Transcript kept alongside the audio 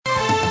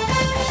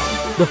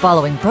The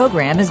following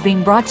program is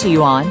being brought to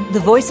you on the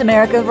Voice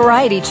America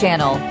Variety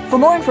Channel. For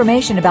more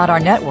information about our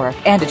network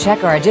and to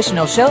check our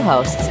additional show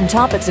hosts and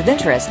topics of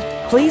interest,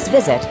 please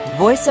visit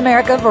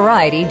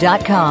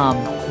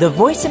voiceamericavariety.com. The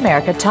Voice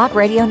America Talk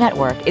Radio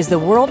Network is the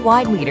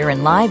worldwide leader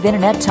in live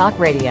Internet talk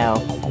radio.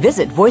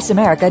 Visit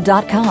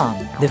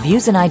voiceamerica.com. The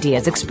views and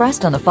ideas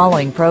expressed on the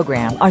following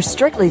program are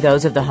strictly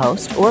those of the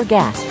host or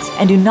guests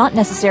and do not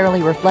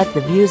necessarily reflect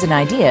the views and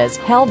ideas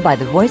held by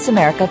the Voice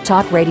America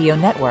Talk Radio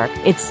Network,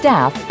 its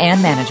staff,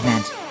 and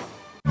management.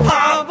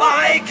 Pop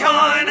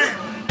icon!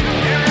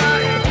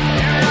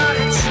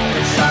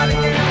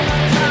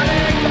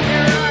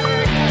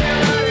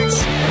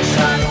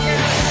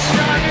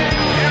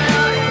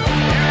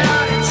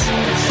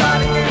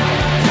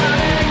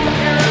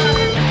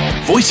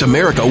 Voice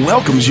America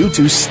welcomes you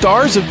to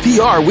Stars of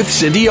PR with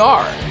Cindy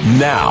R.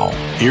 Now,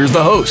 here's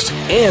the host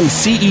and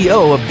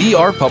CEO of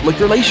BR Public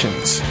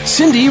Relations,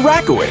 Cindy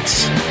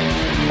Rakowitz.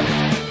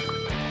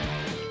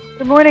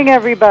 Good morning,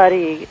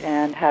 everybody,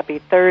 and happy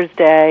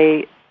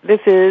Thursday.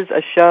 This is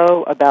a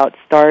show about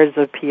stars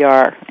of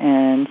PR,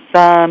 and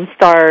some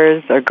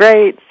stars are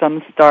great,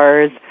 some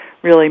stars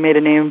really made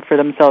a name for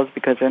themselves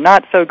because they're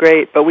not so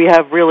great, but we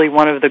have really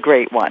one of the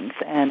great ones,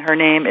 and her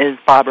name is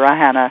Barbara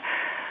Hannah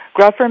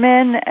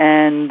Grufferman,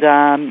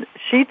 and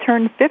she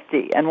turned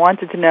 50 and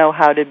wanted to know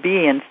how to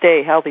be and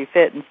stay healthy,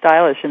 fit, and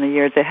stylish in the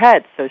years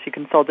ahead. So she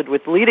consulted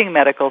with leading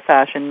medical,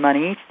 fashion,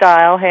 money,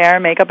 style, hair,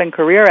 makeup, and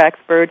career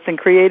experts and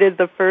created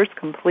the first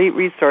complete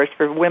resource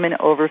for women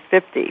over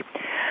 50.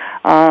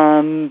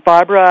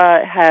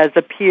 Barbara has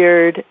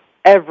appeared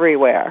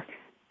everywhere,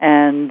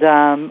 and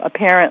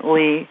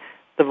apparently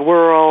the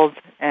world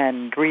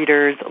and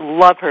readers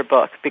love her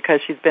book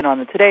because she's been on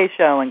the Today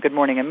Show and Good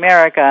Morning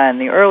America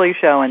and The Early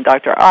Show and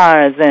Dr.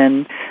 Oz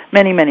and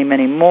many, many,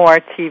 many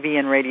more TV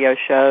and radio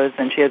shows.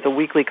 And she has a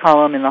weekly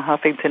column in the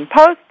Huffington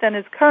Post and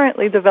is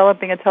currently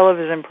developing a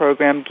television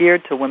program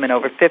geared to women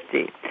over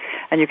 50.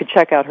 And you can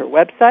check out her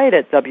website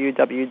at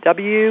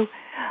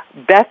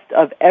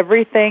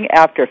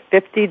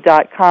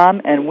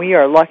www.bestofeverythingafter50.com, and we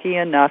are lucky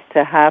enough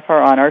to have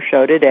her on our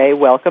show today.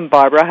 Welcome,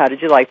 Barbara. How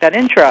did you like that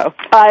intro?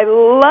 I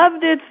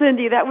loved it,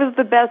 Cindy. That was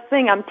the best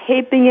thing. I'm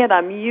taping it.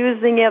 I'm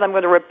using it. I'm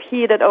going to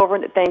repeat it over.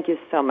 And thank you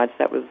so much.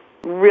 That was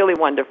really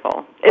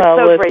wonderful.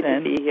 It's great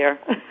to be here.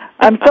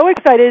 I'm so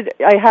excited.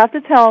 I have to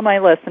tell my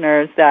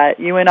listeners that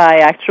you and I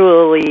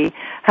actually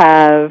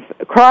have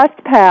crossed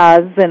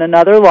paths in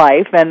another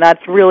life, and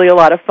that's really a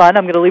lot of fun.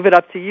 I'm going to leave it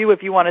up to you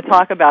if you want to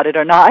talk about it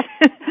or not.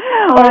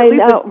 I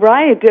know,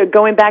 right.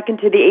 Going back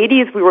into the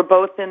 80s, we were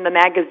both in the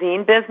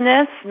magazine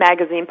business,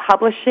 magazine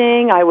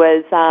publishing. I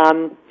was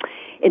I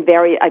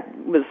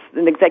was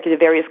an executive at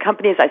various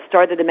companies. I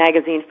started a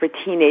magazine for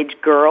teenage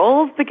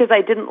girls because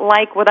I didn't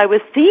like what I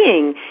was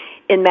seeing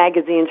in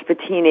magazines for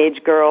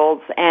teenage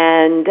girls,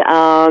 and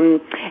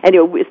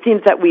it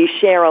seems that we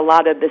share a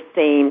lot of the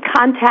same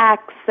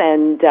contacts,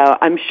 and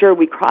I'm sure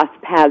we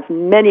crossed paths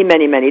many,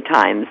 many, many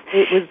times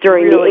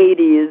during the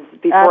 80s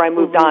before I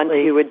moved on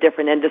to a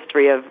different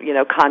industry of,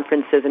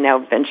 conferences and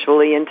now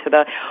eventually into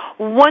the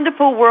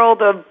wonderful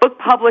world of book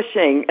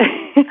publishing.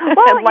 Well,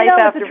 and life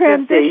after it's a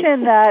transition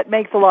 50. that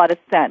makes a lot of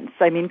sense.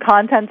 I mean,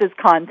 content is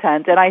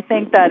content, and I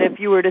think that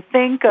if you were to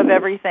think of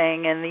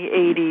everything in the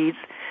 80s,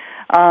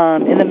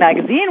 in the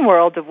magazine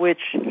world, of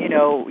which,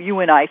 you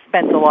and I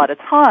spent a lot of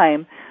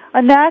time,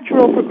 a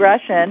natural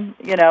progression,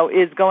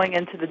 is going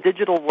into the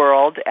digital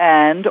world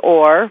and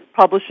or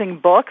publishing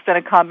books and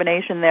a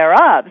combination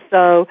thereof.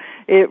 So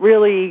it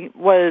really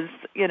was,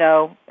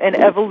 an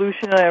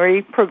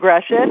evolutionary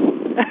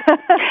progression.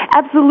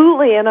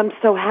 Absolutely, and I'm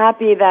so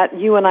happy that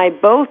you and I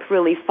both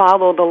really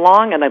followed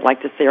along, and I'd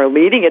like to say are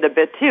leading it a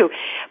bit too.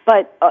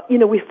 But,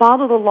 we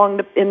followed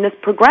along in this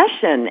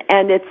progression,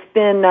 and it's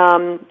been,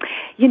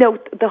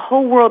 the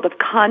whole world of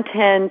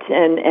content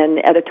and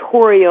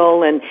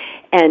editorial and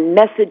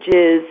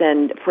messages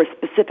and for a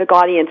specific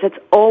audience. It's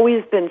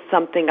always been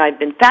something I've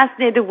been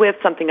fascinated with,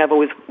 something I've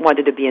always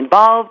wanted to be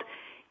involved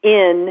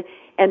in,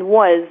 and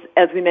was,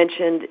 as we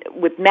mentioned,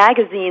 with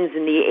magazines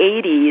in the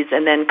 80s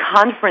and then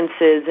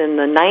conferences in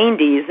the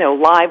 90s,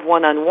 live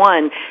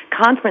one-on-one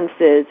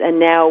conferences, and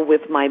now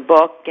with my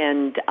book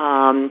and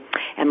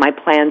my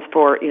plans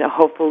for,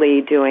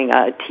 hopefully doing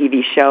a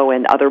TV show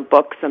and other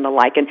books and the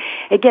like. And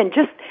again,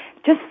 just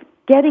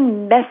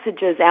getting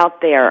messages out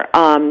there,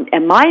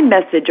 and my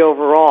message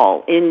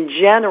overall, in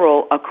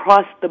general,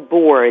 across the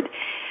board,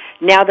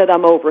 now that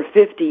I'm over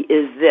 50,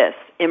 is this: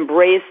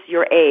 embrace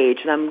your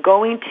age. And I'm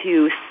going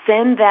to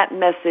send that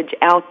message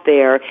out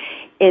there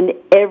in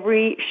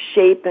every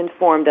shape and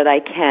form that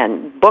I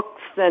can.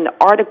 Books and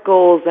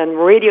articles and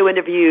radio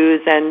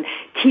interviews and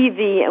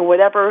TV and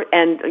whatever,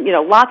 and,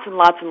 lots and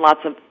lots and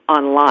lots of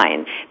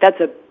online. That's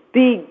a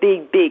big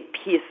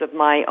piece of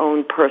my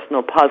own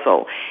personal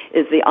puzzle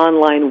is the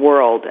online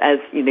world, as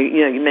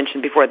you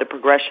mentioned before, the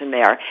progression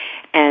there,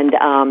 and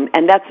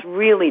that's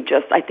really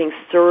just, I think,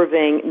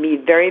 serving me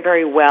very,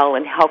 very well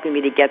and helping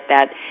me to get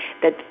that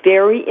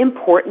very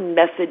important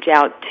message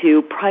out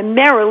to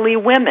primarily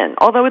women,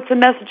 although it's a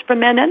message for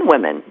men and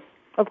women.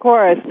 Of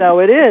course, no,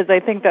 it is. I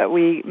think that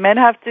men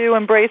have to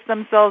embrace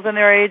themselves in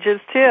their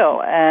ages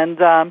too. And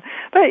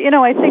but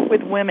I think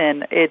with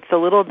women, it's a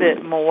little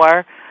bit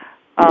more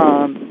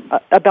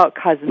about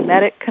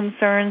cosmetic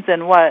concerns,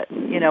 and what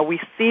we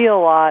see a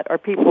lot are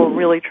people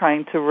really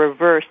trying to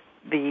reverse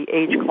the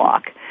age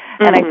clock.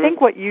 Mm-hmm. And I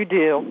think what you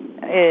do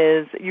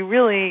is you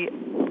really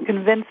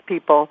convince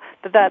people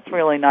that that's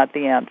really not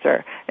the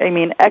answer. I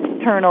mean,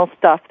 external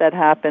stuff that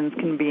happens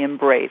can be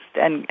embraced,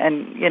 and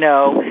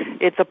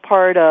it's a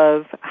part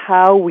of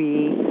how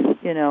we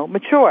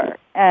mature.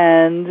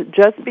 And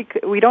just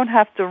because we don't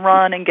have to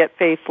run and get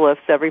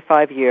facelifts every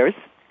 5 years.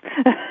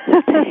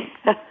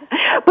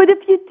 But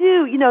if you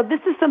do,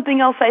 this is something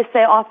else I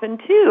say often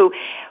too.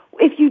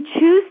 If you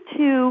choose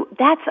to,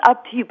 that's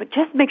up to you, but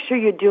just make sure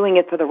you're doing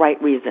it for the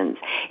right reasons.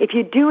 If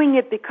you're doing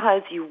it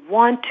because you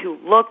want to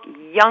look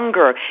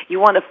younger, you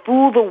want to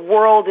fool the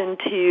world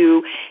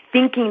into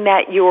thinking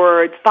that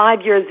you're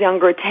 5 years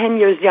younger, 10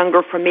 years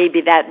younger for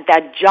maybe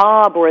that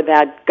job or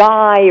that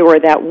guy or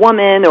that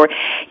woman, or,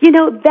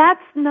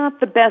 that's not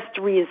the best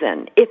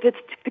reason. If it's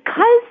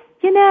because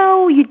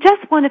you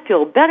just want to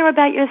feel better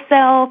about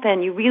yourself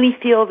and you really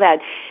feel that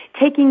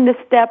taking this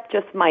step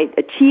just might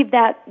achieve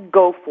that,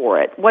 go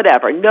for it.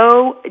 Whatever.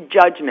 No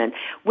judgment.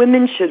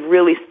 Women should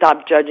really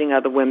stop judging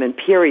other women,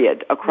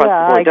 period, across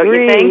the board, don't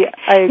you think?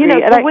 I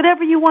agree. So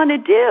whatever you want to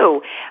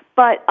do.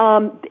 But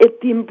if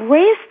the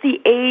embrace the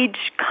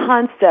age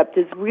concept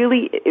is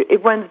really,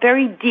 it runs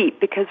very deep,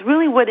 because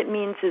really what it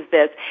means is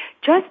this: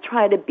 just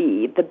try to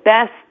be the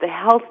best, the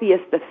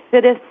healthiest, the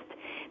fittest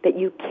that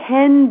you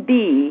can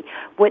be,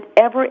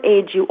 whatever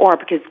age you are,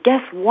 because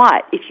guess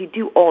what? If you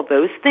do all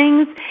those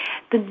things,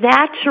 the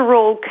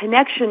natural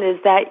connection is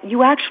that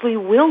you actually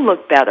will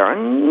look better.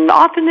 And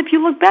often if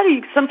you look better,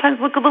 you sometimes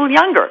look a little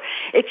younger.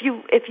 If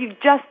you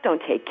just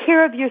don't take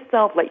care of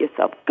yourself, let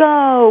yourself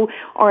go,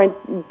 or,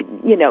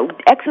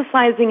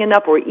 exercising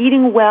enough or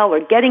eating well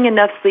or getting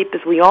enough sleep,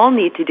 as we all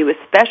need to do,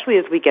 especially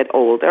as we get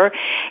older,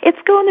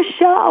 it's going to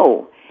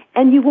show.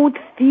 And you won't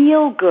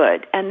feel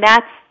good. And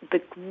that's the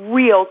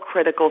real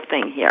critical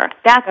thing here.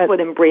 That's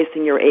what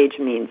embracing your age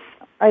means.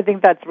 I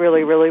think that's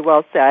really, really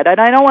well said. And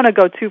I don't want to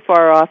go too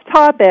far off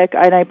topic,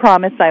 and I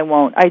promise I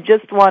won't. I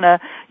just want to,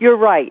 you're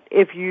right.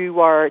 If you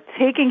are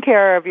taking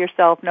care of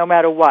yourself no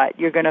matter what,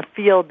 you're going to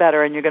feel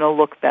better and you're going to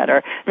look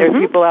better. There's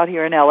people out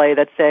here in LA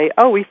that say,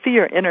 oh, we see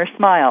your inner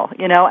smile,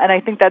 and I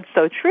think that's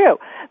so true.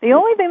 The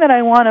only thing that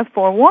I want to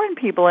forewarn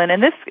people in,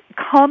 and this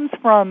comes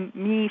from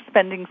me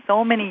spending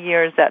so many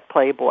years at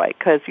Playboy,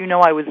 because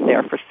I was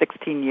there for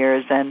 16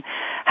 years and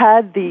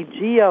had the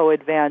geo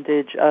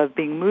advantage of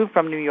being moved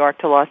from New York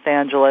to Los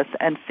Angeles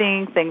and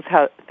seeing things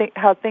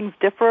how things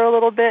differ a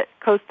little bit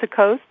coast to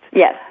coast.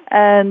 Yes.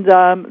 And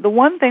the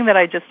one thing that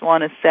I just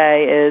want to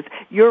say is,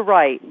 you're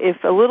right.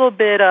 If a little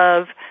bit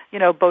of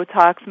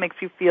Botox makes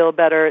you feel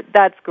better,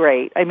 that's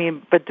great. I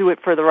mean, but do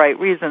it for the right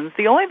reasons.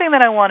 The only thing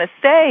that I want to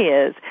say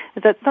is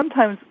that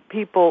sometimes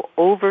people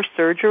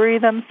over-surgery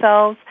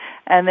themselves,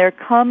 and there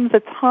comes a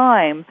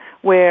time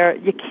where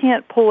you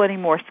can't pull any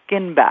more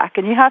skin back,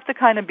 and you have to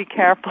kind of be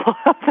careful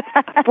of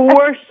that.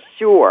 For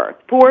sure.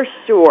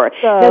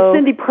 So, now,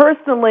 Cindy,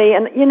 personally,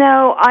 and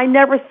I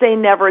never say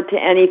never to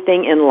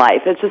anything in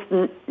life. It's just,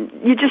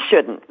 you just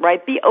shouldn't,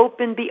 right? Be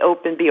open.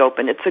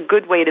 It's a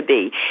good way to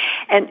be.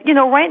 And,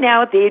 right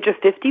now at the age of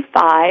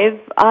 55,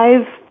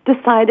 I've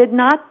decided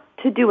not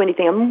to do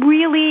anything. I'm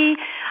going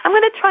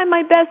to try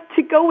my best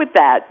to go with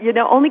that,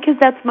 only because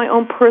that's my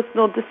own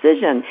personal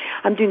decision.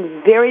 I'm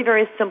doing very,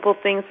 very simple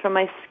things for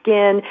my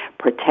skin,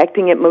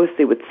 protecting it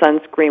mostly with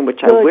sunscreen,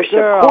 which I wish,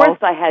 of course,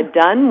 I had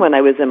done when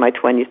I was in my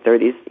 20s,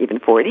 30s, even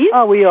 40s.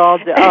 Oh, we all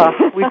did.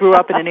 We grew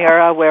up in an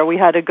era where we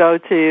had to go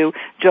to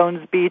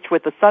Jones Beach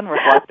with the sun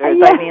reflectors.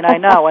 Yes. I mean, I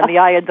know, and the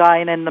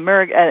iodine and the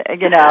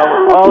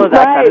all of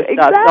that kind of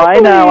stuff.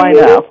 Exactly. So I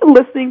know.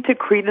 Listening to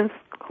Creedence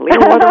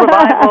Clearwater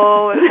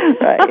Revival.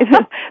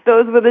 Right.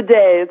 Those were the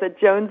days at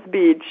Jones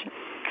Beach.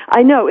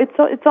 I know,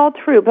 it's all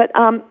true, but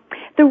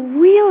the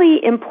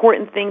really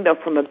important thing, though,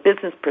 from a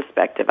business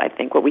perspective, I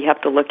think what we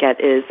have to look at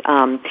is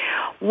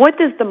what's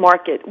the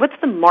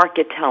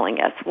market telling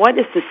us? What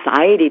is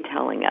society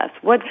telling us?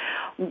 What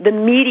the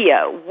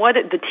media, what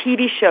the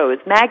TV shows,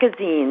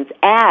 magazines,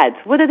 ads,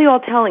 what are they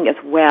all telling us?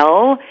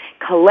 Well,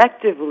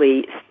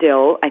 collectively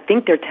still, I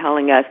think they're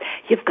telling us,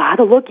 you've got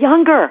to look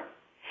younger.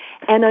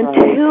 And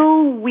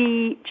until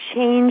we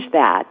change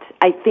that,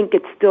 I think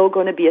it's still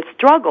going to be a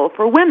struggle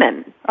for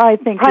women. I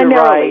think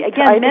primarily. You're right.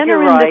 Again, men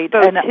are in this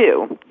boat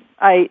too.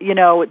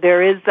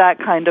 There is that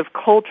kind of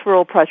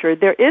cultural pressure.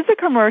 There is a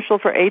commercial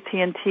for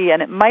AT&T,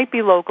 and it might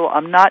be local.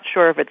 I'm not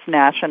sure if it's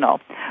national,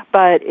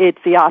 but it's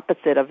the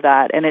opposite of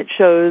that. And it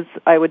shows,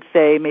 I would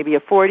say, maybe a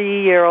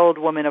 40-year-old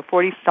woman, a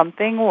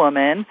 40-something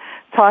woman,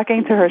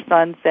 talking to her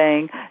son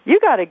saying, you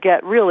got to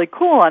get really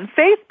cool on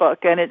Facebook.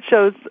 And it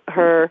shows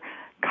her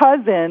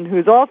cousin,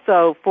 who's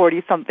also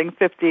 40-something,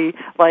 50,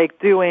 like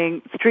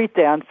doing street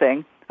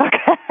dancing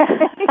Okay.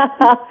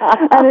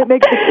 And it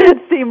makes the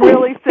kids seem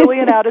really silly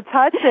and out of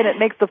touch, and it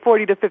makes the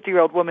 40 to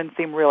 50-year-old woman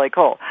seem really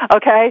cool.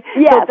 Okay?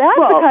 Yes, so that's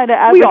the kind of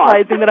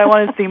advertising that I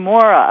want to see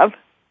more of.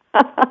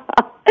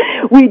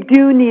 We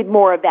do need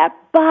more of that.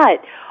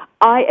 But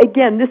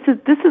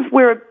this is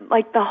where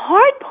like the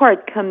hard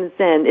part comes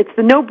in. It's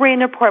the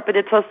no-brainer part, but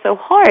it's also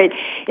hard,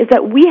 is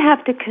that we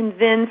have to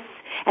convince,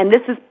 and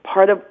this is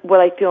part of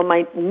what I feel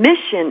my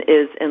mission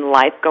is in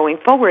life going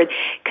forward,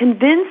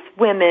 convince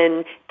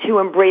women to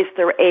embrace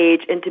their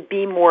age and to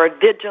be more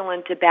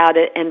vigilant about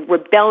it and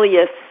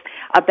rebellious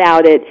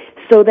about it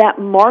so that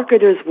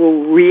marketers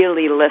will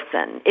really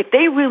listen. If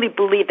they really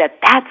believe that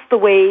that's the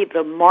way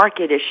the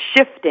market is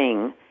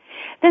shifting,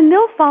 then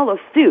they'll follow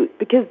suit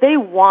because they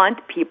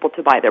want people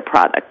to buy their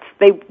products.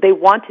 They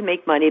want to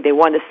make money. They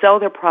want to sell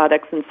their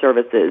products and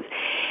services.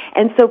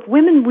 And so if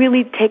women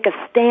really take a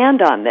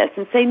stand on this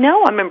and say,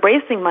 no, I'm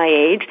embracing my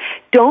age,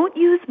 don't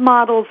use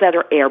models that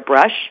are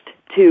airbrushed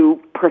to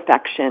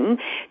perfection.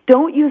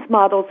 Don't use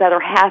models that are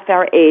half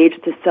our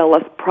age to sell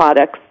us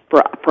products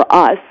for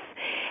us.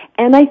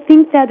 And I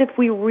think that if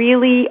we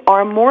really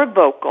are more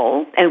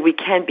vocal, and we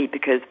can be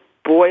because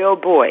boy, oh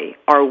boy,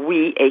 are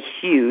we a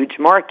huge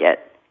market.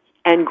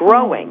 And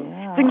growing. Oh,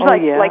 yeah. Things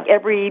like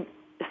every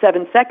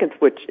 7 seconds,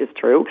 which is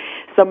true,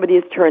 somebody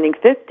is turning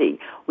 50.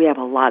 We have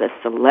a lot of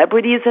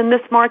celebrities in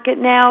this market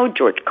now.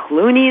 George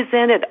Clooney's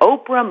in it,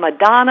 Oprah,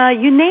 Madonna,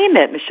 you name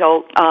it,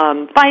 Michelle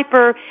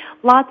Pfeiffer.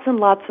 Lots and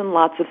lots and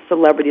lots of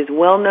celebrities,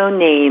 well-known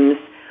names,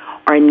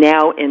 are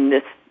now in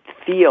this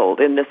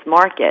field, in this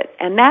market.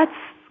 And that's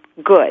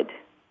good.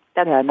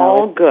 That's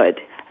all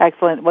good.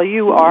 Excellent. Well,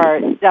 you are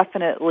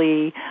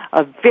definitely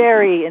a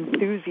very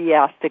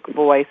enthusiastic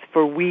voice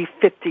for we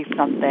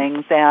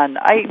 50-somethings, and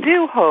I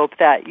do hope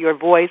that your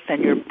voice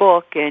and your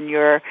book and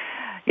your,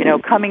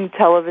 coming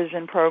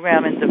television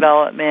program and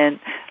development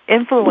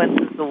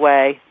influences the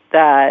way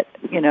that,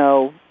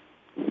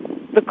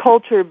 the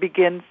culture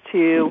begins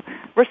to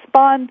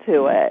respond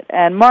to it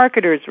and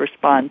marketers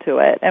respond to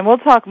it. And we'll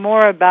talk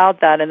more about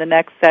that in the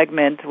next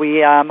segment.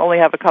 We only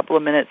have a couple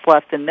of minutes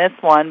left in this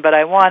one, but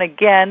I want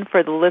again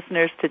for the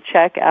listeners to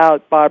check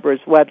out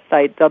Barbara's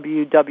website,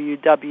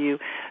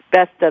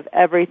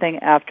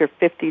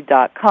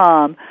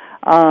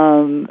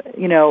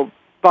 www.bestofeverythingafter50.com.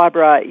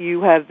 Barbara,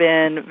 you have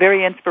been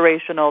very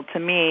inspirational to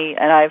me,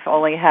 and I've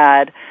only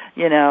had,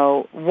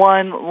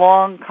 one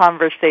long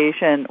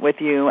conversation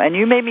with you, and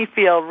you made me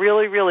feel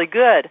really, really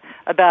good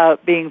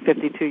about being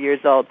 52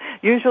 years old.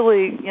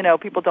 Usually,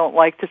 people don't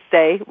like to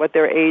say what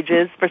their age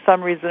is for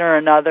some reason or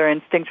another.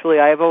 Instinctually,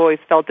 I've always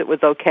felt it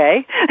was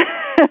okay.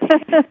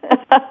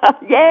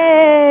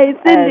 Yay,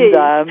 Cindy!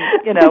 And,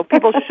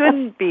 people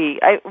shouldn't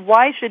be.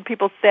 Why should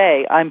people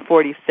say I'm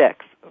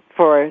 46?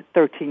 For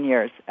 13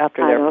 years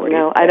after their 40s. I don't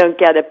know. I don't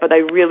get it, but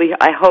I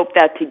hope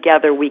that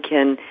together we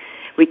can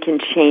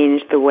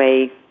change the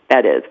way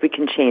that is. We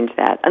can change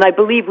that, and I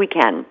believe we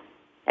can.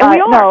 And we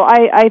are. No,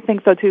 I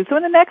think so too. So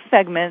in the next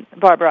segment,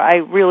 Barbara, I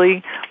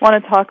really want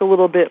to talk a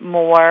little bit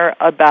more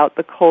about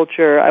the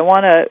culture. I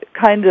want to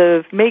kind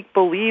of make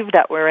believe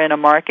that we're in a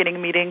marketing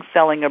meeting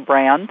selling a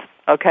brand,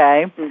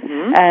 okay?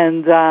 Mm-hmm.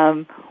 And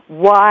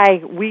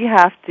why we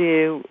have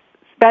to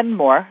spend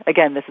more.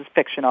 Again, this is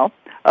fictional.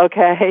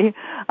 Okay,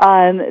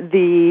 on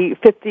the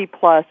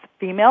 50-plus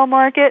female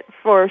market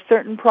for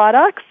certain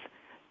products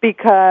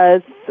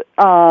because,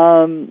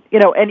 and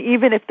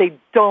even if they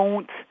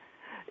don't,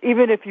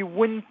 even if you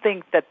wouldn't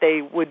think that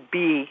they would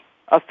be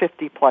a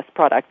 50-plus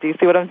product. Do you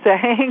see what I'm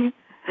saying?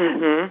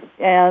 Mm-hmm.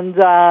 And,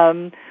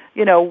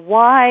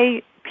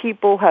 why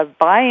people have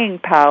buying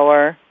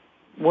power,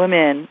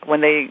 women,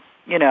 when they,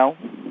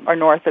 are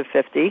north of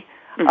 50,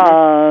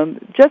 mm-hmm.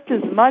 Just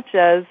as much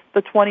as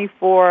the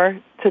 24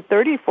 to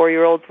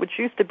 34-year-olds, which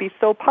used to be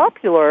so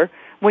popular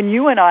when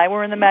you and I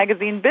were in the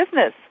magazine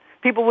business.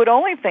 People would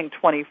only think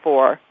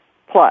 24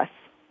 plus,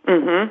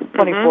 mm-hmm.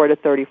 24 to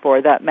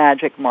 34, that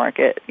magic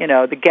market,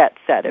 the get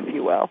set, if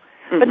you will.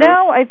 Mm-hmm. But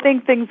now I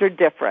think things are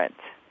different,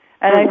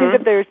 and mm-hmm. I think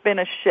that there's been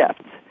a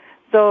shift.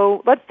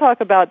 So let's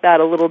talk about that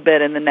a little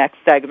bit in the next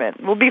segment.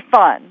 It will be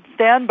fun.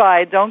 Stand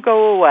by. Don't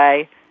go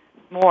away.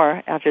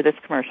 More after this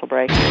commercial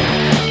break.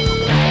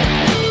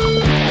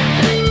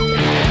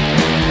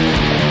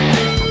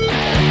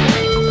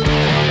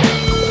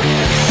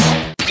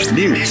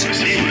 News,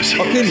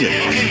 opinion,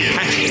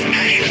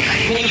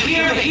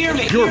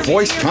 your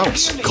voice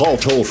counts. Call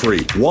toll-free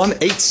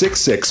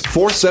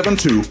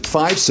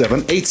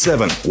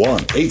 1-866-472-5787.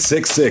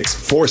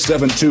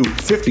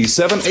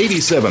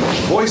 1-866-472-5787.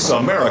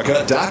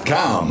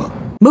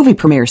 VoiceAmerica.com. Movie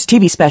premieres,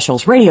 TV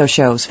specials, radio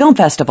shows, film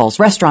festivals,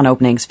 restaurant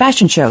openings,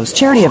 fashion shows,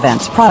 charity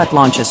events, product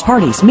launches,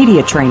 parties,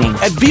 media training.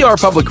 At VR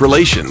Public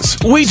Relations,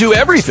 we do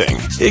everything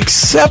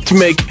except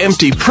make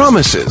empty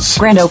promises.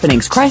 Grand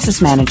openings,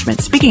 crisis management,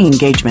 speaking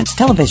engagements,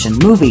 television,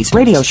 movies,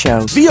 radio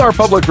shows. VR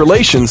Public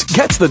Relations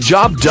gets the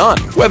job done,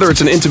 whether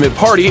it's an intimate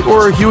party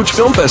or a huge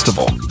film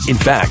festival. In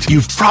fact,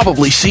 you've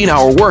probably seen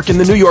our work in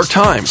the New York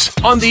Times,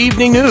 on the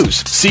evening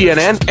news,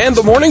 CNN, and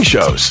the morning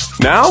shows.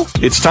 Now,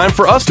 it's time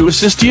for us to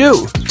assist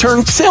you.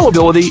 Turn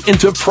salability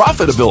into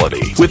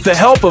profitability with the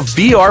help of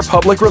BR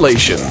Public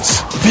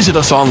Relations. Visit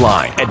us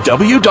online at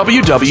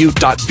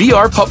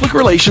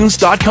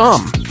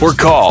www.brpublicrelations.com or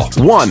call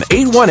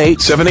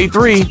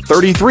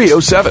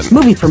 1-818-783-3307.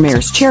 Movie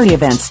premieres, charity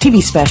events,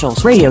 TV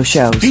specials, radio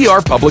shows.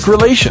 BR Public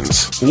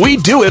Relations. We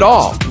do it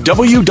all.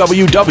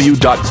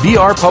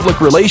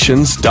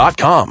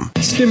 www.brpublicrelations.com.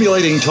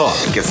 Stimulating talk.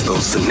 Gets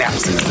those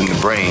synapses in the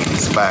brain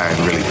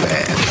firing really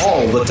fast.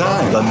 All the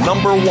time. The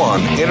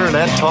 #1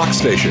 Internet talk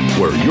station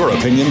where your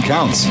opinion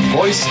counts.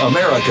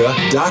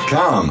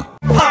 VoiceAmerica.com.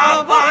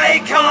 Pop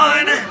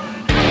icon.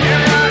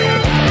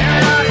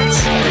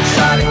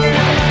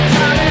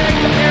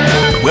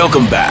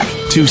 Welcome back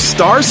to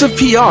Stars of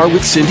PR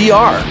with Cindy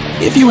R.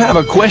 If you have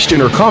a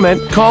question or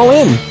comment, call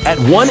in at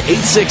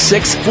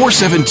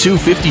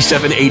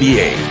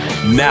 1-866-472-5788.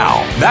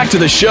 Now, back to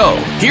the show.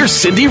 Here's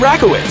Cindy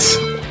Rakowitz.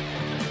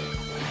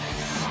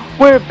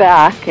 We're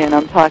back, and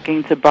I'm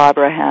talking to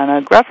Barbara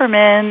Hannah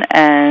Grufferman,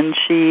 and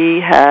she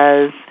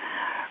has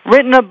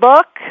written a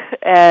book,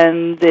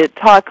 and it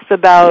talks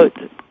about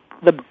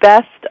the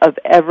best of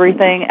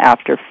everything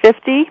after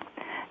 50.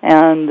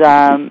 And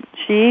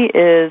she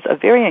is a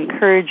very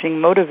encouraging,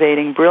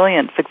 motivating,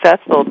 brilliant,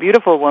 successful,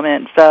 beautiful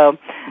woman. So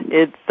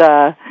it's,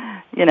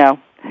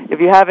 if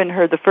you haven't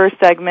heard the first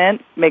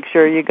segment, make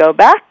sure you go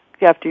back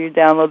after you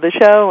download the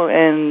show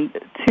and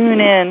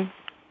tune in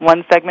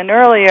one segment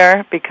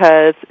earlier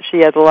because she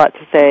has a lot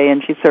to say,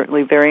 and she's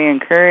certainly very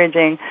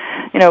encouraging.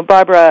 You know,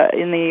 Barbara,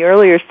 in the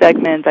earlier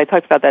segment, I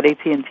talked about that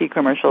AT&T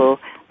commercial,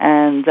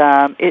 and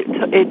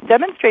it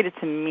demonstrated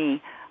to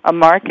me a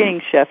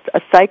marketing shift,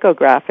 a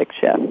psychographic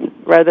shift,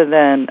 rather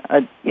than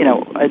a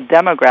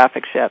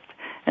demographic shift.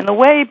 And the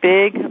way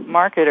big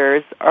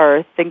marketers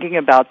are thinking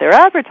about their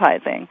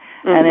advertising.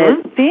 Mm-hmm. And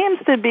it seems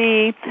to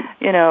be,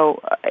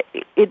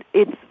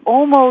 it's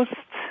almost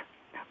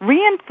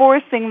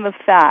reinforcing the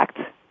fact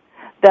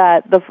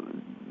that the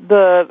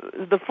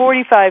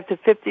 45 to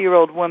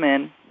 50-year-old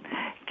woman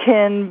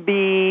can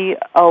be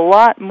a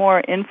lot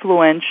more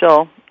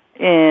influential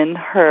in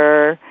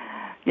her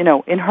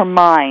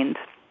mind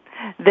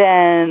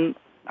than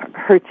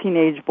her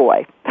teenage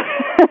boy.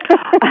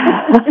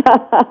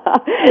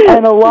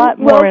 And a lot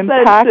more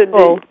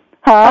impactful.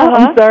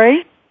 I'm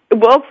sorry?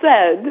 Well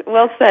said.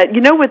 Well said. You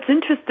know what's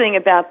interesting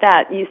about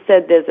that? You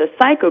said there's a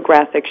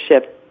psychographic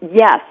shift.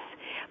 Yes.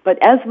 But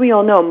as we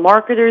all know,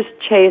 marketers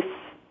chase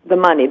the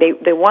money.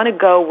 They want to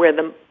go where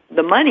the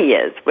money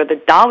is, where the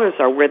dollars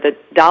are, where the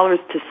dollars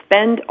to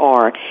spend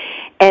are.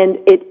 And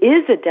it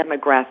is a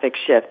demographic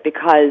shift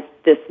because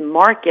this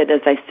market,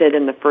 as I said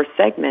in the first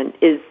segment,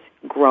 is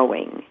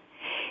growing.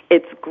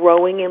 It's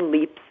growing in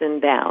leaps and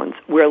bounds.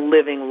 We're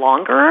living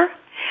longer.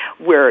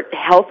 We're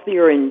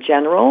healthier in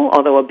general,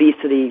 although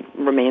obesity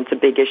remains a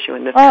big issue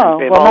in this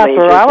country. Well, not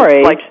for our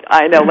age. Let's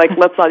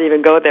not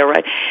even go there,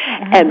 right?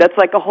 Mm-hmm. And that's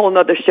like a whole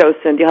other show,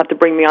 Cindy. You'll have to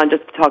bring me on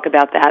just to talk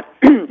about that.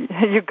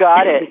 You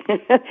got it.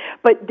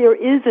 But there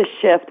is a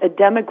shift, a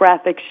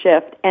demographic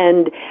shift,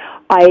 and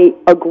I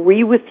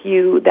agree with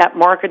you that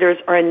marketers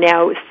are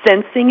now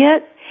sensing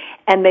it,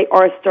 and they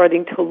are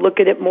starting to look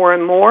at it more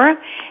and more.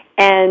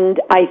 And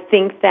I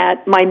think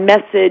that my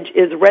message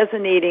is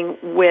resonating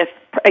with,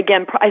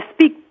 again, I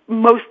speak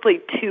mostly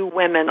to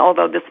women,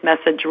 although this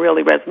message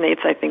really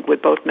resonates, I think,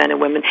 with both men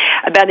and women,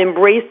 about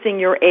embracing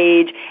your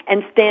age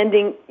and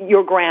standing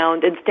your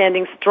ground and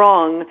standing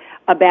strong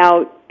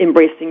about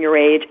embracing your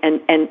age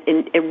and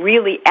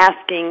really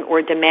asking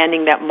or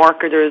demanding that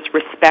marketers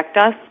respect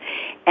us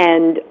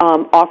and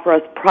offer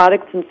us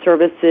products and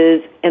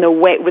services in a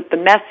way with the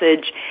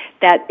message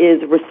that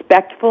is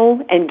respectful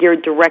and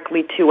geared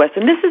directly to us.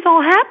 And this is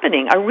all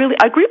happening. I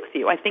agree with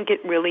you. I think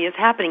it really is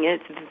happening,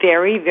 and it's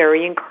very,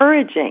 very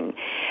encouraging.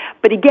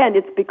 But again,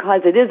 it's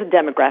because it is a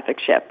demographic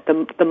shift.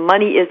 The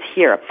money is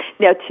here.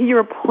 Now, to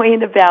your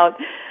point about,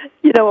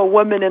 a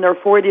woman in her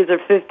 40s or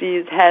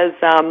 50s has,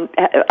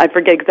 I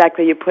forget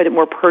exactly how you put it,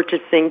 more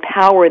purchasing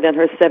power than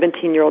her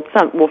 17-year-old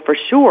son. Well, for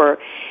sure.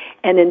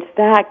 And in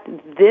fact,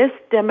 this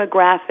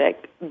demographic,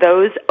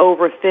 those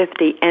over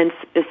 50, and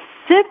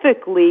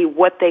specifically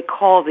what they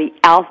call the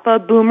alpha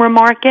boomer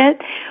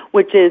market,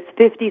 which is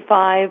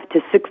 55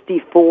 to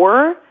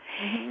 64,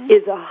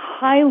 is a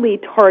highly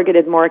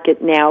targeted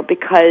market now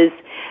because,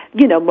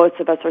 most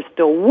of us are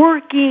still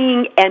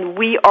working and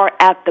we are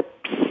at the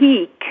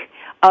peak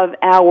of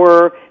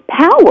our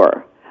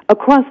power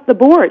across the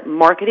board.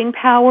 Marketing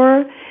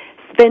power,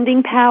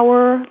 spending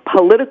power,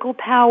 political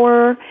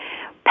power,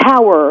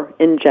 power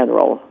in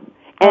general.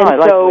 And I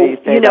like the way you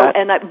say that.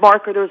 And that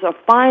marketers are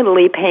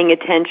finally paying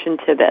attention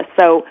to this.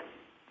 So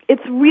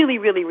it's really,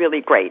 really,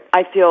 really great.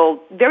 I feel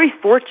very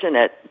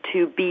fortunate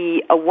to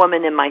be a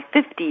woman in my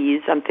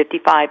 50s. I'm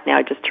 55 now.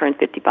 I just turned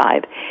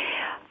 55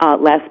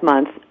 last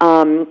month.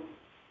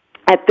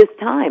 At this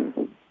time,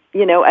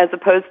 as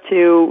opposed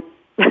to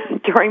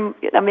during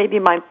maybe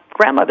my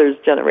grandmother's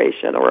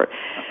generation, or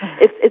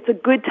it's a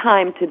good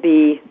time to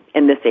be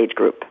in this age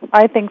group.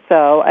 I think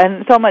so,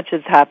 and so much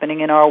is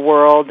happening in our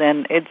world,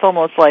 and it's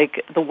almost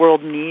like the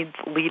world needs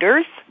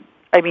leaders.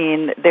 I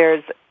mean,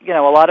 there's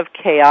a lot of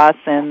chaos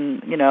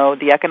and,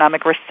 the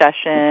economic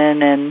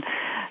recession and,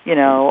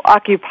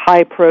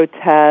 Occupy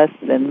protests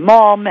and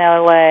mall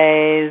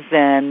melees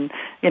and,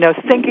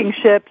 sinking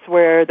ships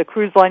where the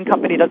cruise line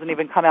company doesn't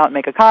even come out and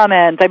make a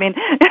comment. I mean,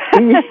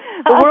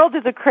 the world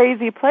is a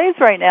crazy place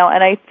right now,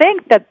 and I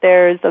think that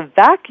there's a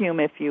vacuum,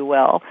 if you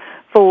will,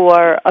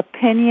 for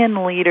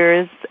opinion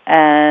leaders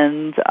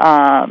and,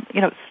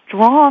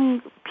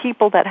 strong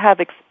people that have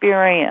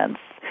experience.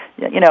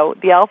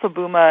 The Alpha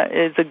Booma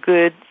is a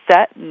good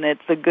set and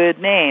it's a good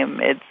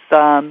name. It's,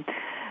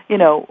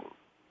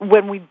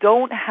 when we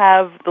don't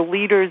have the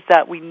leaders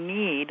that we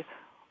need,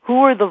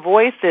 who are the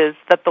voices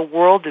that the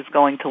world is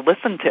going to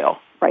listen to?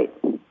 Right.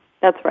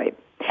 That's right.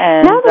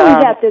 And, not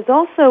only that, there's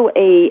also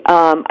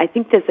I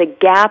think there's a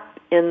gap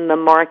in the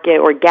market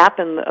or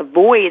a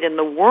void in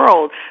the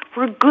world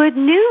for good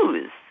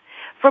news,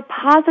 for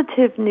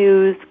positive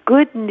news,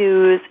 good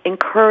news,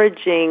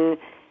 encouraging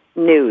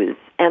news.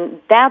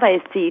 And that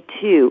I see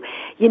too.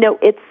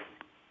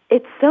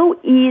 It's so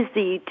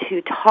easy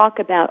to talk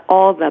about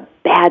all the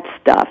bad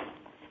stuff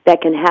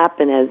that can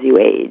happen as you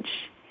age.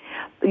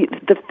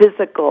 The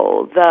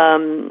physical,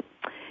 the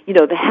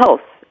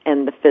health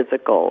and the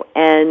physical,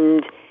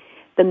 and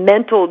the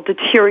mental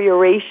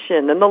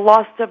deterioration and the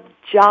loss of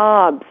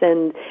jobs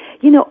and,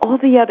 all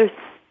the other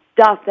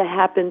stuff that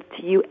happens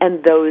to you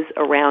and those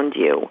around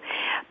you.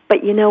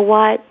 But you know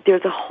what?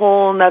 There's a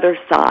whole other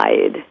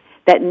side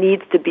that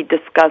needs to be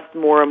discussed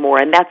more and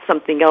more, and that's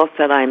something else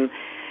that I'm,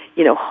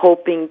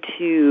 hoping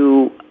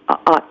to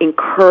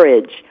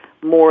encourage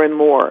more and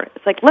more.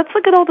 It's like, let's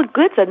look at all the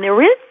goods, and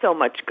there is so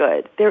much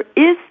good. There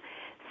is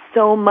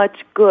so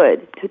much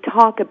good to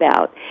talk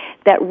about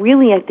that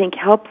really, I think,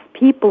 helps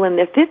people in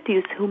their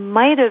 50s who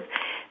might have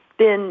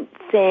been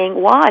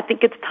saying, well, I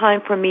think it's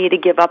time for me to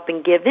give up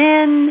and give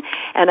in,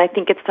 and I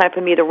think it's time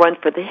for me to run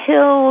for the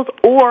hills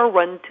or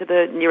run to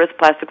the nearest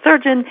plastic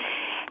surgeon.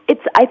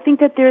 I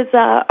think that there's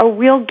a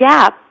real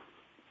gap,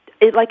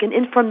 like an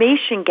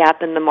information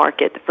gap in the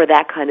market for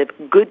that kind of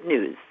good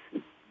news.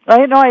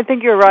 I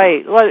think you're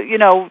right.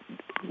 Well,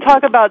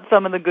 talk about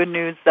some of the good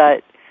news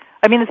that,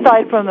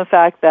 aside from the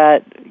fact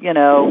that,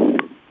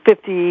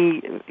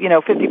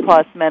 50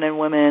 plus men and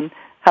women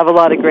have a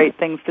lot of great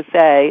things to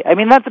say.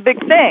 That's a big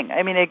thing.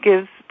 It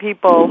gives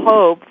people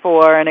hope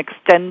for an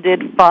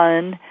extended,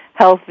 fun,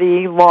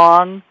 healthy,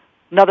 long,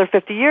 another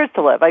 50 years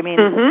to live.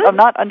 I'm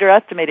not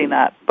underestimating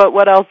that. But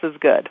what else is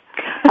good?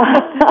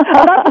 I'm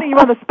not putting you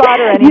on the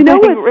spot or anything.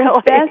 Really.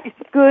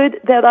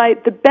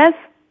 The best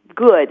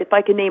good, if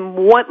I can name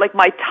one, like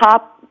my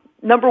top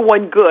number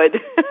one good.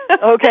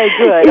 Okay,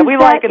 good. We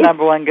like a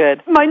number one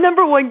good. My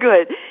number one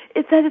good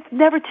is that it's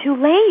never too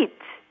late.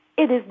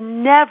 It is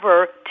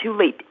never too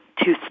late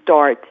to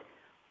start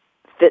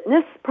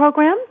fitness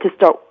program, to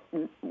start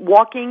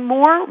walking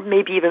more,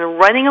 maybe even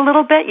running a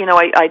little bit.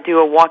 I do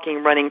a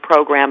walking, running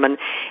program, and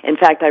in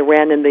fact, I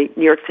ran in the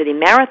New York City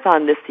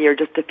Marathon this year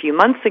just a few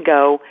months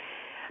ago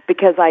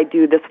because I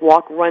do this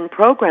walk-run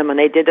program, and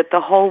I did it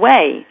the whole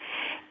way.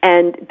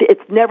 And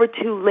it's never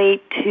too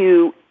late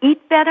to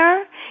eat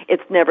better.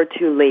 It's never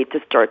too late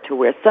to start to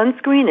wear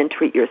sunscreen and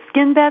treat your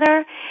skin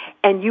better.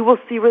 And you will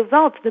see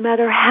results no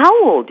matter how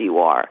old you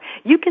are.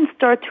 You can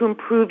start to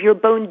improve your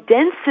bone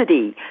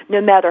density no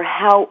matter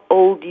how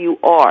old you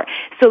are.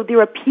 So there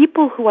are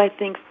people who I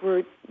think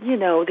for,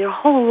 their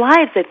whole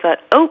lives they thought,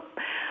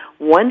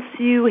 once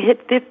you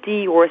hit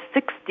 50 or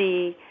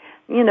 60,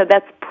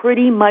 that's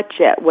pretty much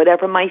it.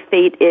 Whatever my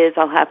fate is,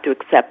 I'll have to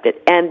accept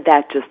it. And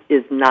that just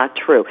is not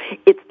true.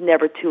 It's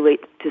never too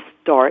late to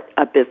start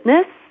a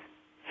business.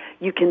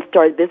 You can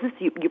start a business.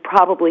 You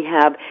probably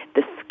have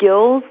the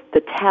skills,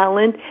 the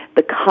talent,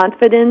 the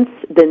confidence,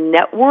 the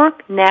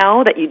network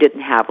now that you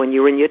didn't have when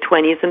you were in your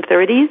 20s and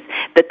 30s.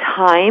 The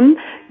time,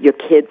 your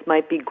kids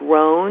might be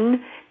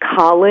grown,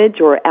 college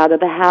or out of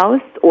the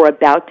house or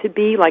about to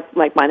be, like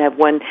mine. I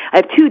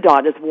have two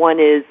daughters. One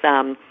is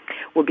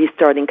will be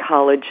starting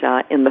college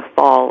in the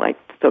fall. I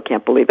still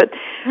can't believe it.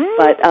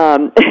 But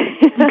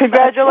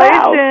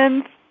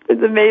congratulations. Wow.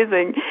 It's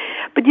amazing.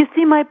 But you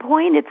see my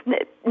point? It's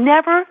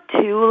never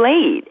too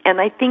late. And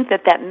I think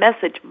that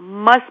message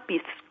must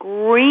be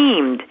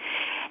screamed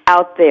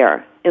out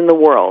there in the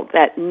world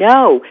that,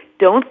 no,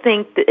 don't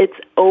think that it's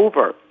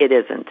over. It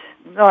isn't.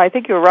 No, I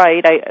think you're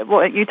right.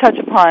 You touch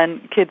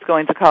upon kids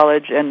going to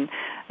college, and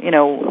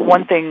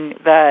one thing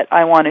that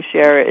I want to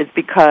share is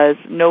because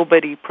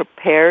nobody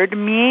prepared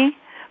me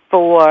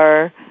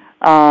for,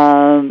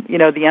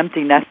 the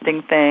empty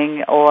nesting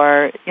thing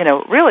or,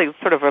 really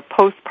sort of a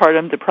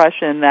postpartum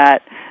depression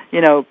that,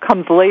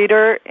 comes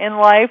later in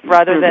life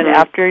rather than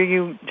after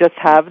you just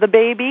have the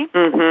baby.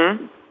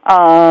 Mm-hmm.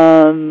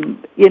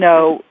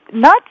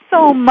 Not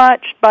so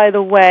much, by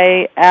the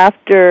way,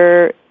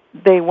 after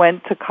they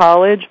went to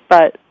college,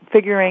 but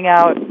figuring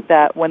out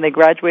that when they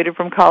graduated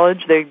from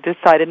college, they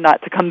decided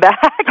not to come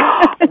back.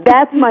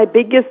 That's my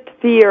biggest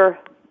fear.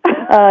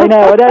 I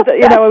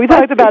know. We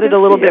talked about it a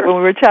little bit when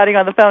we were chatting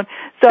on the phone.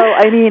 So,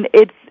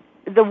 it's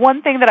the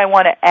one thing that I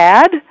want to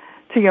add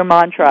to your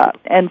mantra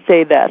and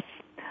say this.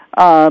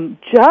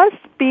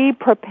 Just be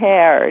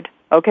prepared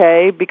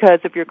okay? Because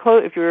if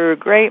you're a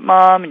great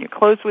mom and you're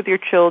close with your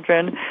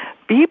children,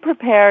 be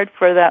prepared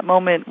for that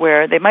moment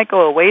where they might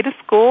go away to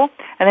school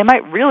and they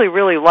might really,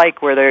 really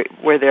like where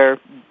they're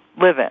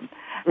living.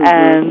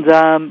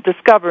 And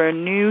discover a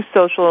new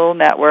social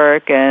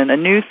network and a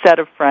new set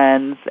of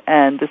friends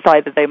and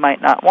decide that they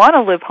might not want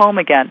to live home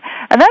again.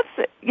 And that's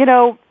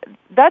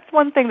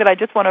one thing that I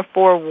just want to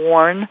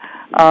forewarn,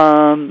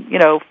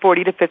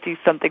 40 to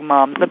 50-something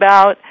moms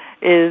about,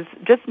 is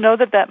just know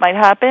that might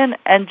happen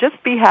and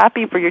just be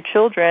happy for your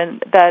children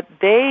that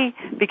they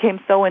became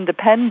so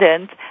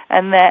independent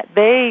and that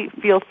they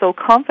feel so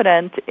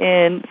confident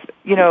in,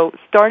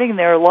 starting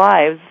their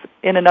lives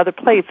in another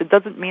place. It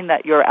doesn't mean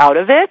that you're out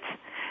of it.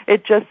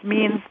 It just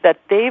means that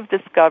they've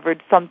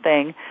discovered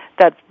something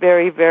that's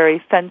very, very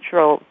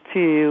central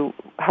to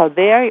how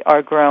they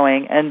are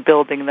growing and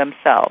building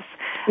themselves.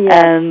 Yes.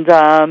 And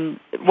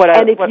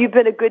if you've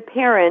been a good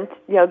parent,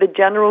 the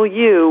general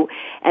you,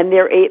 and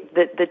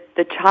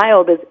the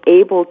child is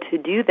able to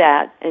do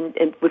that,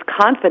 and with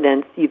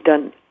confidence, you've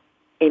done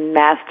a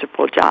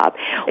masterful job.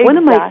 Exactly. One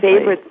of my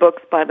favorite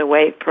books, by the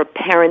way, for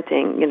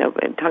parenting,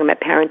 talking about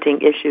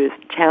parenting issues,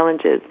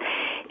 challenges,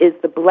 is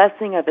The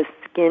Blessing of a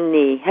Skin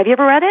Knee. Have you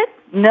ever read it?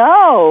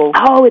 No.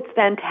 Oh, it's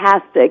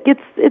fantastic.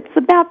 It's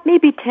about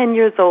maybe 10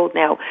 years old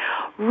now.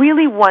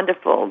 Really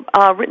wonderful.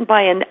 Written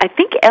by an, I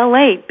think,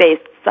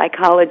 LA-based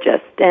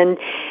psychologist. And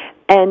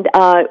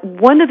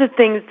one of the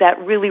things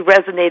that really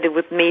resonated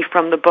with me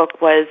from the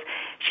book was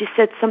the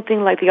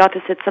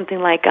author said something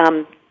like,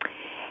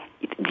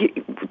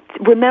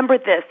 remember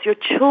this, your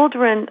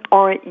children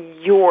aren't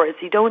yours.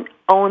 You don't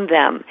own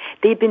them.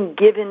 They've been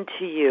given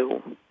to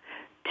you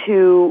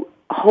to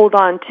hold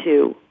on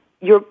to.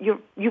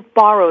 You've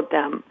borrowed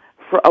them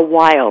for a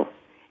while,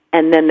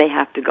 and then they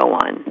have to go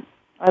on.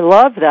 I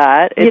love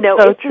that. It's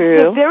so true.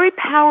 It's a very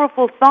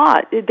powerful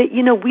thought that,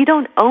 we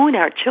don't own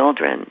our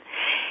children.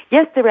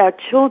 Yes, they're our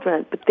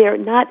children, but they're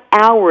not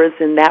ours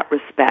in that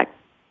respect.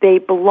 They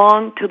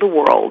belong to the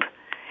world,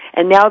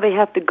 and now they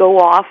have to go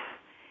off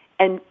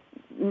and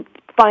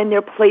find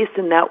their place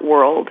in that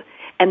world,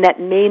 and that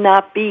may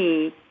not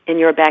be in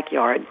your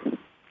backyard. It's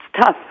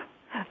tough.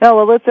 No,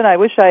 well, listen, I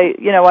wish I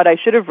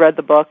should have read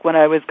the book when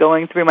I was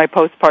going through my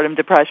postpartum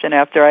depression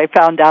after I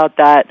found out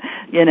that,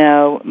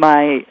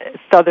 my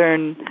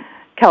Southern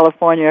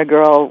California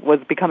girl was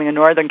becoming a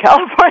Northern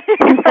California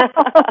girl.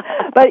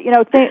 But,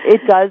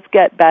 it does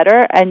get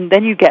better, and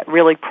then you get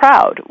really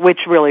proud,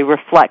 which really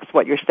reflects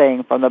what you're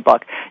saying from the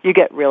book. You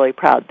get really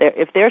proud.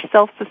 If they're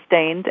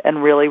self-sustained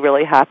and really,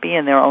 really happy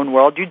in their own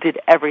world, you did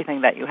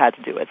everything that you had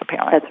to do as a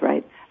parent. That's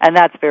right. And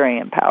that's very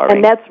empowering.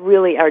 And that's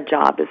really our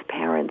job as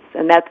parents,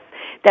 and that's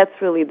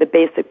really the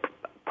basic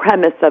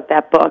premise of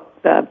that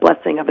book, The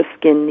Blessing of a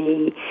Skin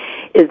Knee,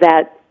 is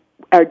that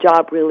our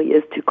job really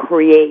is to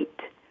create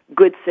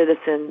good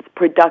citizens,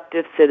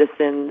 productive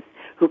citizens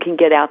who can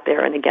get out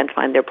there and again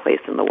find their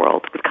place in the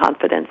world with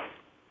confidence.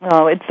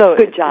 Oh, it's so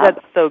good job.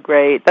 That's so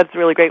great. That's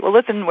really great. Well,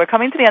 listen, we're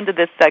coming to the end of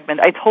this segment.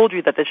 I told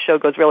you that this show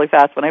goes really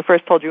fast. When I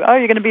first told you,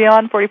 you're going to be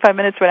on 45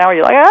 minutes to an hour,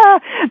 you're like,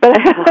 But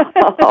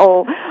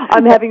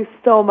I'm having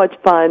so much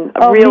fun.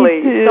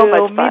 Really, me too, so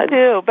much fun. Me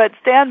too. But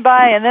stand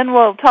by, and then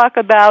we'll talk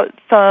about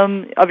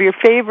some of your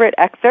favorite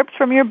excerpts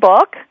from your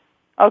book.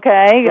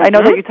 Okay, I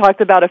know that you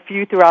talked about a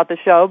few throughout the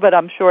show, but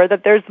I'm sure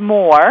that there's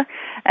more.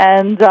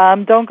 And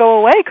don't go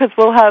away, because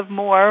we'll have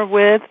more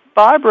with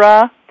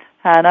Barbara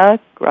Hannah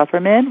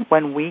Grufferman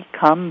when we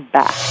come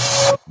back.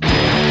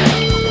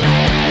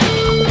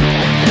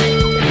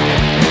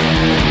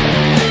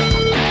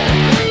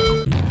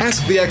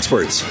 Ask the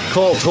experts.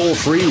 Call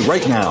toll-free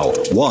right now,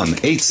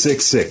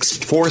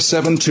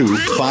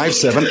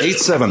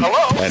 1-866-472-5787.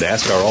 And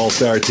ask our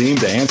All-Star team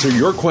to answer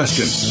your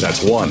question.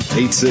 That's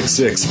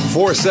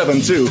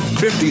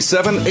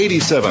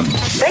 1-866-472-5787.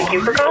 Thank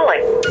you for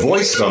calling.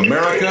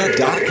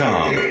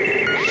 VoiceAmerica.com.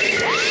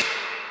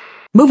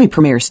 Movie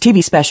premieres,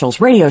 TV specials,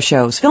 radio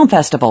shows, film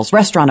festivals,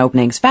 restaurant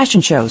openings,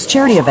 fashion shows,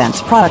 charity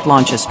events, product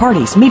launches,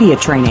 parties, media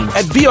training.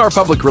 At BR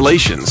Public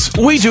Relations,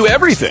 we do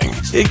everything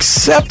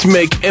except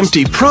make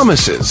empty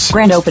promises.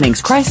 Grand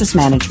openings, crisis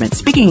management,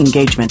 speaking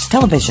engagements,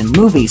 television,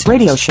 movies,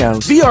 radio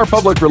shows. BR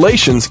Public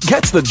Relations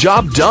gets the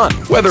job done,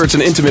 whether it's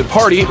an intimate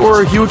party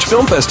or a huge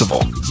film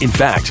festival. In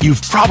fact,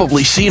 you've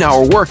probably seen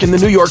our work in the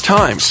New York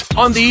Times,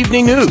 on the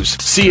evening news,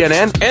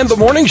 CNN, and the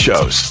morning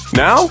shows.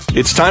 Now,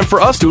 it's time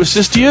for us to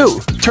assist you.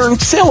 Turn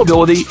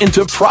saleability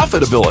into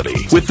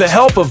profitability with the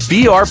help of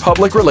BR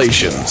Public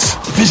Relations.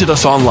 Visit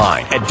us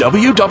online at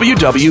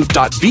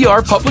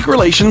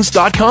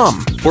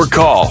www.brpublicrelations.com or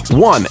call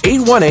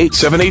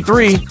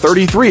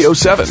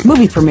 1-818-783-3307.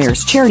 Movie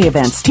premieres, charity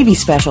events, TV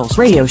specials,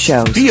 radio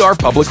shows. BR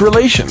Public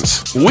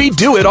Relations. We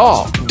do it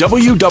all.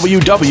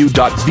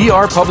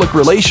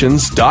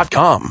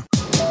 www.brpublicrelations.com.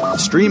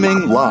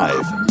 Streaming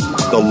live.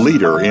 The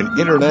leader in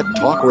Internet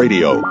talk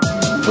radio.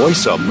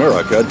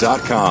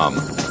 VoiceAmerica.com.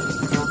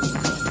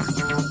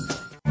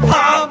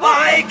 Pop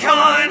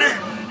icon.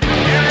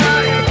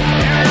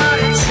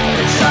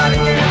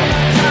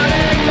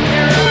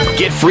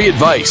 Get Get free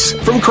advice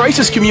from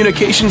crisis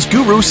communications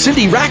guru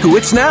Cindy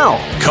Rakowitz now.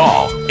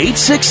 Call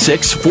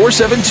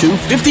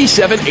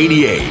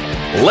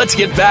 866-472-5788. Let's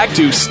get back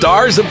to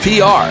Stars of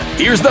PR.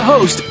 Here's the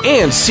host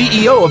and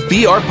CEO of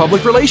PR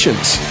Public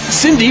Relations,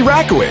 Cindy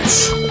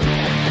Rakowitz.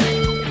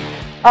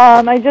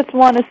 I just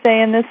want to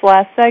say in this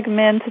last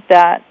segment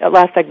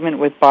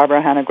with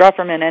Barbara Hannah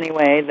Grufferman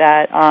anyway,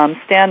 that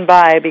stand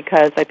by,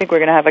 because I think we're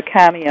going to have a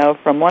cameo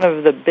from one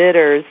of the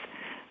bidders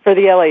for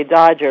the LA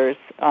Dodgers,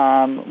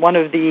 one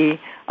of the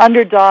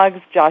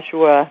underdogs,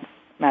 Joshua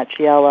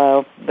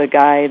Macchiello, the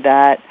guy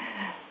that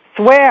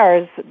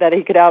swears that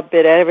he could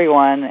outbid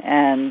everyone,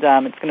 and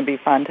it's going to be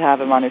fun to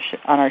have him on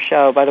our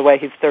show. By the way,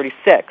 he's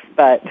 36,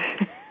 but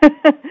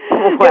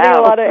getting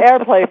a lot of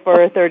airplay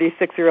for a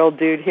 36-year-old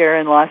dude here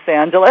in Los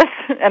Angeles.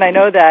 And I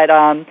know that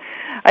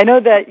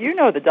you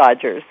know the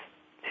Dodgers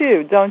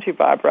too, don't you,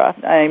 Barbara?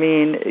 I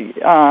mean,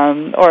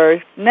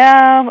 or no,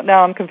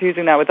 I'm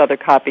confusing that with other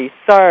copies.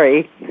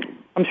 Sorry.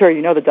 I'm sure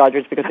you know the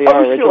Dodgers because they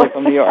are originally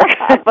from New York.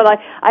 But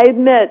I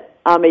admit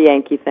I'm a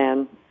Yankee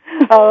fan.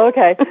 Oh,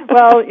 okay.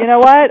 Well, you know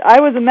what? I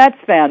was a Mets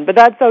fan, but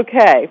that's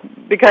okay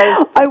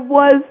because I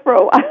was for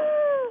a while.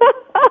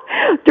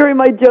 During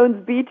my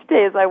Jones Beach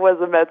days, I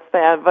was a Mets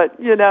fan, but,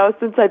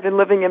 since I've been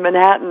living in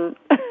Manhattan...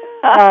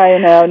 I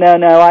know,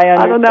 I understand.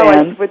 I don't know,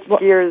 I switched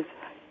gears.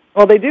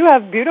 Well, they do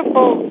have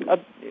beautiful...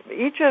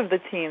 each of the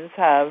teams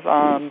have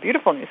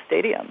beautiful new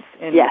stadiums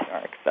in New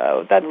York,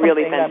 so that's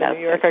really something fantastic. that a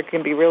New Yorker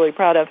can be really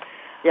proud of.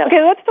 Yes.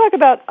 Okay, let's talk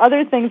about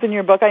other things in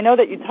your book. I know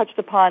that you touched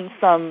upon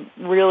some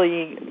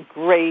really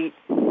great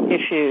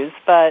issues,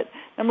 but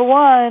number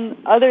one,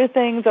 other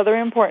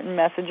important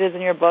messages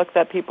in your book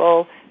that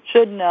people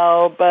should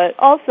know, but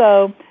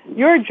also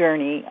your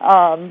journey,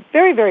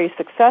 very, very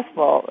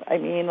successful. I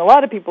mean, a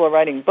lot of people are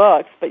writing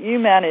books, but you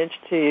managed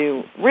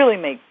to really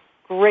make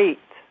great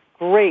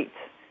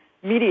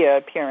media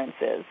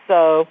appearances.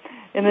 So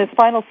in this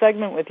final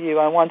segment with you,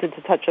 I wanted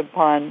to touch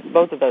upon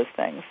both of those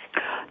things.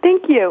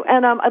 Thank you.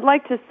 And I'd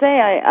like to say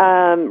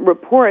I'm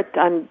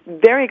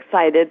very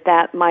excited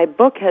that my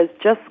book has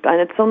just gone,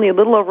 it's only a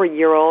little over a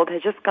year old,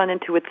 has just gone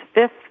into its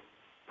 5th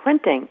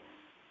printing.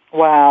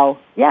 Wow.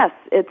 Yes,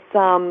 it's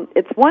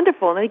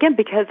wonderful. And again,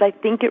 because I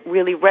think it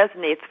really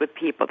resonates with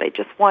people. They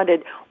just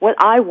wanted what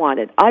I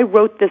wanted. I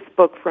wrote this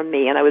book for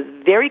me, and I was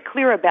very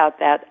clear about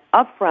that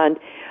up front.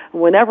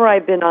 Whenever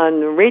I've been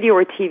on radio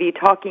or TV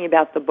talking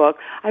about the book,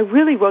 I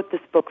really wrote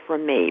this book for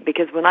me,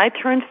 because when I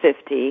turned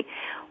 50,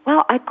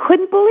 well, I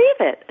couldn't believe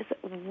it. I said,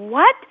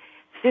 what?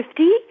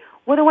 50?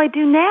 What do I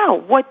do now?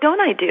 What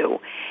don't I do?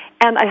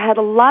 And I had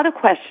a lot of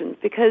questions,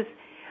 because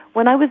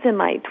when I was in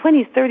my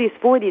 20s, 30s,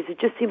 40s, it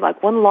just seemed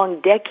like one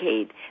long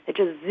decade that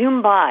just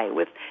zoomed by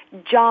with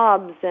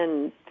jobs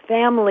and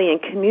family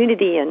and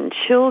community and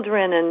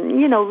children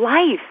and,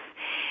 life.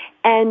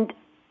 And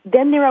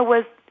then there I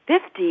was,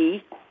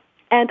 50,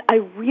 and I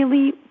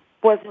really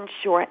wasn't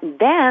sure. And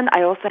then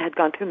I also had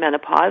gone through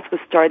menopause, was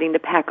starting to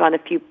pack on a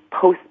few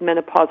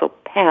post-menopausal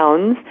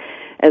pounds,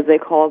 as they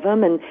call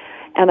them, and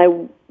I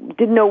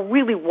didn't know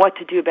really what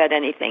to do about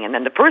anything. And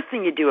then the first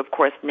thing you do, of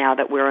course, now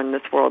that we're in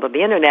this world of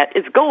the Internet,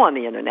 is go on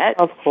the Internet.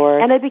 Of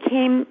course. And I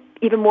became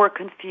even more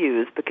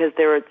confused, because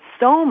there was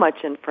so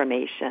much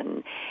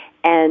information,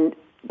 and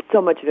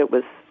so much of it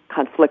was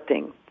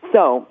conflicting.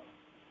 So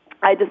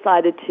I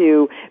decided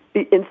to,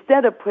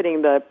 instead of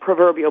putting the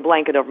proverbial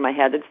blanket over my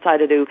head, I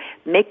decided to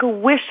make a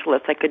wish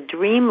list, like a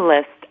dream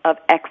list of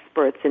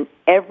experts in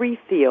every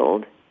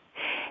field,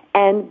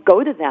 and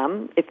go to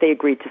them, if they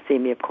agreed to see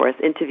me, of course,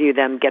 interview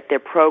them, get their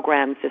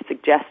programs, their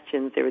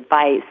suggestions, their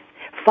advice,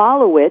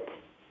 follow it,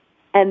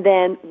 and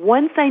then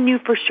once I knew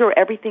for sure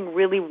everything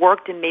really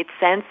worked and made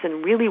sense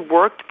and really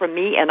worked for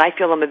me, and I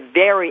feel I'm a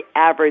very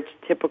average,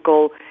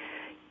 typical,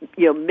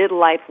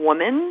 midlife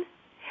woman,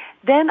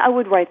 then I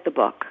would write the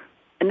book.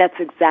 And that's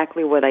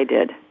exactly what I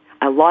did.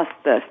 I lost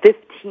the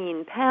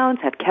 15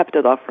 pounds, have kept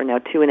it off for now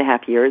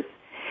 2.5 years.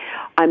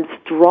 I'm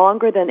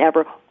stronger than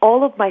ever.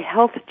 All of my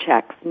health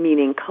checks,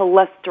 meaning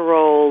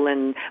cholesterol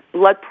and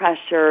blood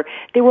pressure,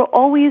 they were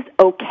always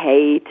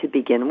okay to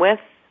begin with,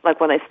 like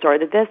when I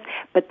started this,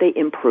 but they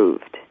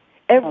improved.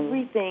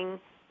 Everything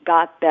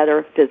got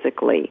better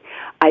physically.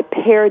 I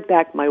pared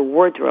back my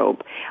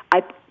wardrobe.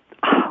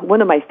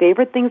 One of my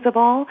favorite things of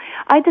all,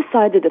 I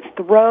decided to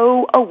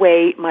throw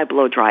away my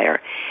blow dryer.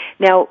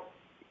 Now,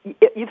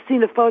 you've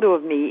seen a photo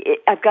of me.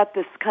 I've got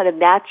this kind of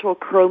natural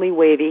curly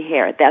wavy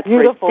hair. That's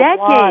beautiful, for decades.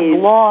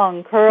 Blonde,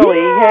 long, curly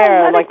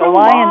hair, like a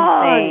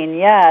lion's mane,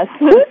 yes.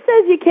 Who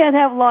says you can't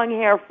have long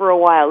hair for a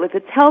while? If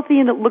it's healthy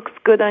and it looks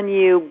good on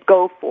you,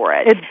 go for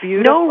it. It's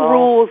beautiful. No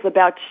rules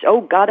about,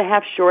 gotta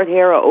have short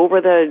hair or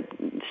over the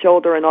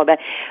shoulder and all that.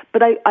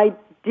 But I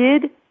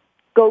did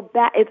go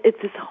back.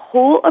 It's this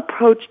whole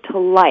approach to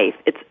life.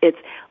 It's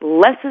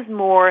less is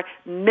more,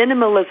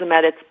 minimalism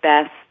at its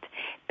best,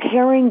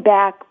 paring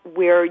back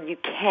where you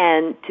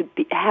can to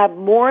have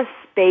more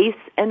space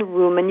and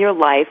room in your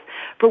life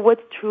for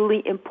what's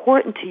truly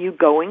important to you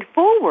going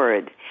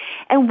forward.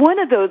 And one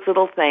of those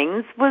little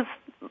things was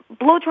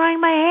blow drying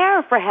my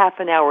hair for half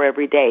an hour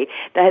every day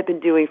that I had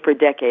been doing for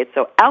decades.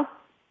 So out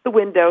the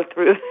window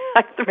through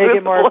the Make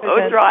it more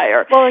blow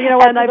dryer. Well, you know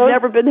what? And I've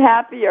never been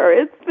happier.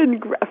 It's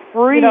been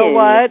freeing. You know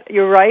what?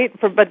 You're right.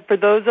 But for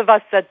those of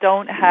us that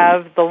don't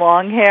have the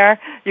long hair,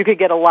 you could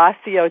get a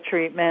Lacio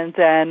treatment,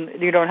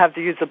 and you don't have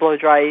to use the blow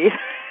dry either.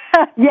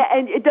 Yeah,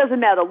 and it doesn't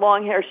matter.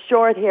 Long hair,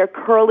 short hair,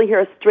 curly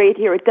hair, straight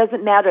hair. It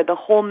doesn't matter. The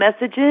whole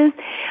message is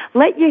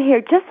let your hair,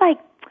 just like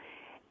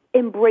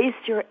embrace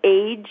your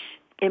age,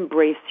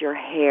 embrace your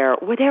hair,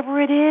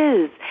 whatever it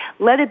is.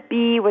 Let it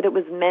be what it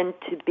was meant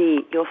to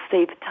be. You'll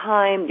save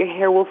time. Your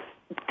hair will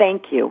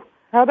thank you.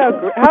 How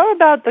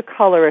about the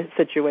color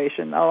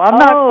situation, though? I'm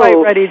not quite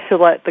ready to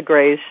let the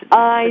gray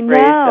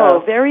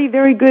show. Very,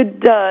 very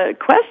good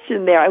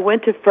question there. I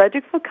went to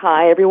Frederick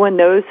Fekkai. Everyone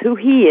knows who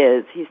he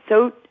is. He's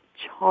so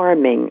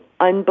charming,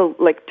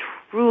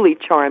 truly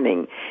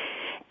charming.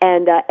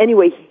 And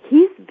anyway,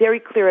 he's very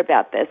clear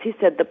about this. He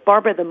said,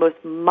 Barbara, the most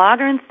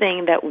modern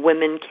thing that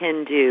women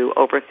can do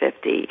over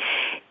 50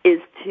 is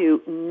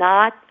to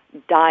not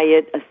dye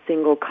it a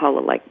single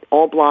color, like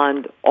all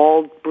blonde,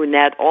 all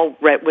brunette, all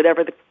red,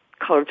 whatever the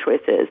color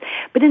choice is,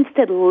 but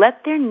instead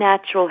let their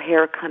natural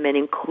hair come in,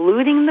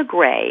 including the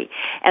gray,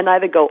 and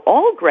either go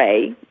all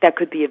gray, that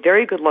could be a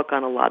very good look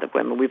on a lot of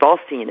women. We've all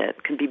seen it.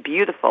 It can be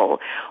beautiful.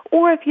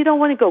 Or if you don't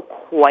want to go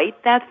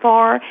quite that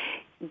far,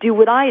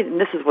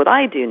 and this is what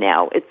I do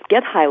now, it's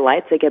get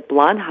highlights. I get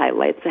blonde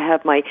highlights. I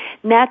have my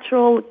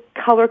natural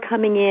color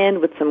coming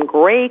in with some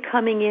gray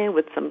coming in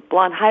with some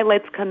blonde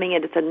highlights coming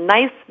in. It's a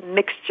nice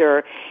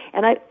mixture,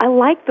 and I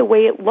like the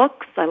way it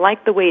looks. I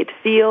like the way it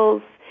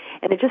feels,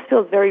 and it just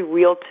feels very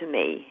real to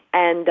me.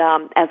 And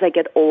as I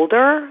get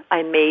older,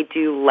 I may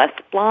do less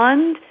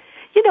blonde.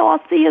 I'll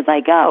see as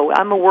I go.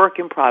 I'm a work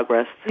in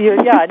progress. You're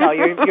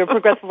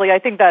progressively. I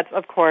think that's,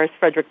 of course,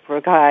 Frederick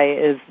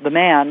Fekkai is the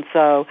man.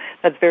 So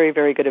that's very,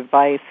 very good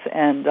advice.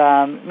 And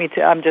me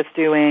too. I'm just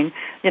doing,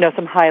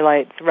 some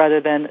highlights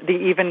rather than the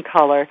even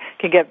color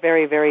can get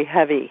very, very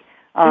heavy.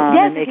 Yes,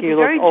 and make it can you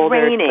be very look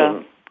older. draining.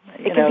 So,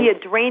 it can be a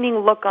draining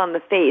look on the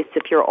face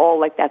if you're all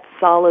like that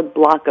solid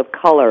block of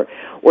color,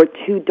 or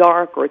too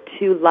dark or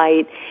too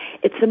light.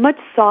 It's a much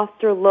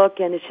softer look,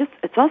 and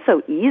it's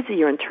also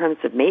easier in terms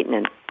of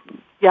maintenance.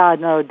 Yeah,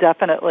 no,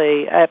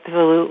 definitely,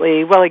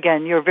 absolutely. Well,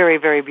 again, you're very,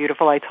 very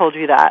beautiful. I told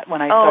you that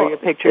when I saw your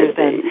pictures,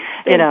 and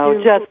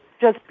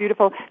just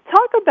beautiful.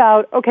 Talk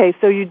about,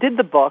 so you did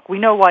the book. We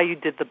know why you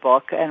did the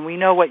book, and we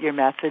know what your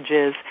message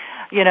is.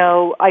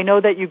 I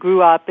know that you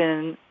grew up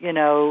in,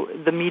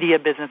 the media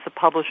business, the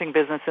publishing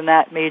business, and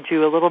that made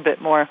you a little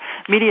bit more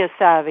media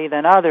savvy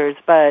than others,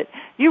 but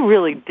you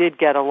really did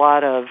get a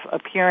lot of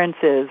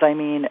appearances. I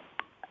mean,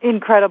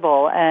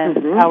 incredible.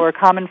 And our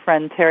common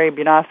friend Terry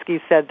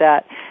Bunosky said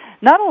that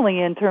not only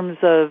in terms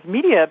of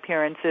media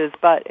appearances,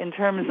 but in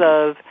terms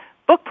of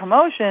book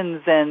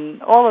promotions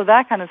and all of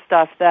that kind of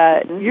stuff,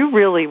 that you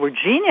really were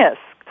genius.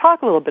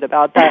 Talk a little bit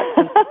about that,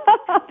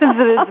 since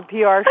it is a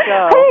PR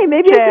show. Hey,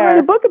 maybe I can write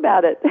a book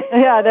about it.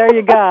 Yeah, there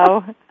you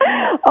go.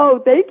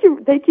 Oh, thank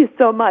you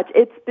so much.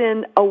 It's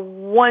been a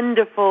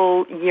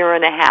wonderful year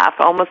and a half,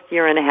 almost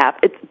year and a half.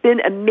 It's been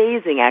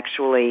amazing,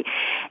 actually.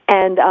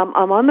 And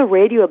I'm on the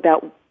radio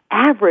about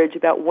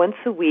once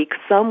a week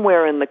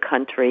somewhere in the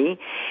country.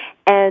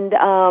 And,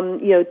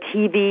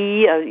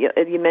 TV,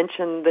 you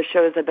mentioned the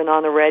shows I've been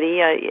on already.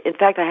 In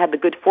fact, I had the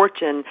good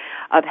fortune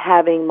of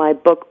having my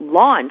book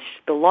launched.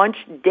 The launch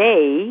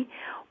day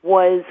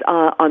was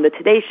on the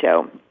Today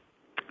Show.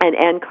 And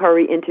Ann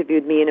Curry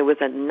interviewed me, and it was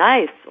a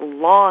nice,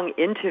 long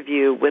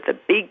interview with a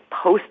big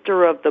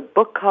poster of the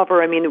book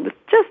cover. I mean, it was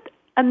just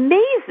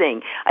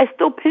amazing. I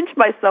still pinch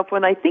myself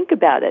when I think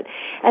about it.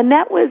 And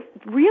that was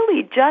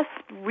really just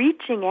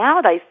reaching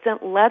out. I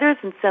sent letters,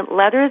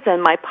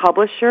 and my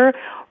publisher,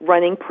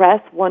 Running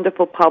Press,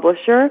 wonderful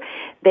publisher,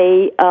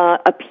 they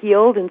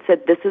appealed and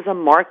said this is a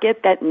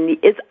market that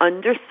is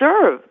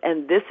underserved,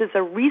 and this is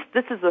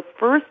the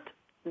first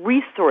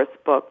resource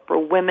book for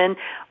women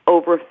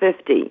over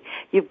 50.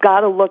 You've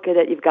got to look at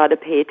it. You've got to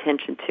pay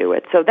attention to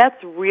it. So that's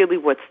really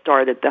what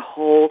started the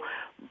whole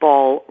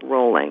ball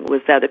rolling,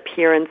 was that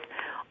appearance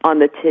on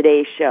the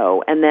Today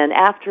Show. And then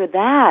after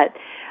that,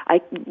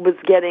 I was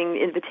getting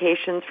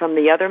invitations from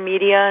the other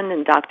media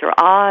and Dr.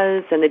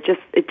 Oz, and it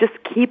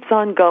just keeps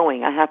on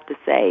going, I have to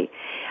say.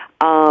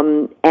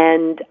 I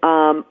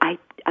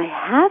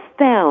have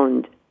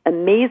found,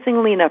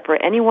 amazingly enough, for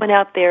anyone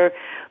out there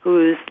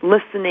who's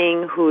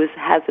listening, who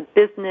has a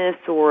business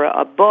or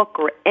a book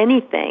or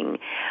anything,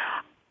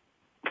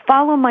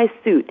 follow my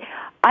suit.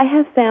 I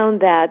have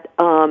found that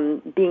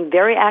being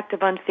very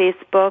active on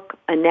Facebook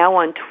and now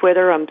on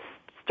Twitter, I'm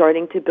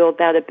starting to build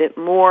that a bit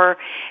more.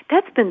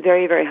 That's been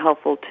very, very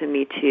helpful to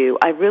me, too.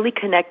 I really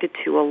connected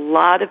to a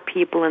lot of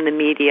people in the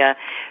media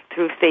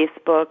through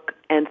Facebook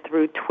and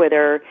through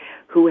Twitter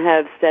who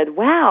have said,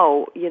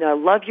 wow, I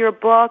love your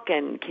book,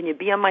 and can you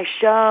be on my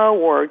show?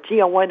 Or,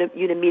 gee, I want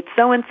you to meet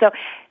so-and-so.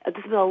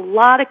 There's been a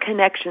lot of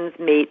connections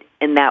made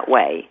in that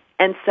way.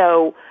 And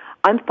so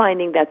I'm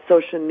finding that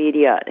social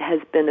media has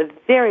been a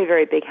very,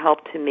 very big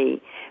help to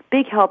me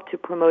big help to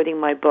promoting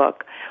my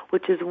book,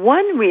 which is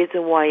one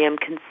reason why I'm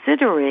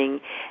considering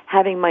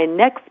having my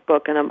next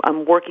book, and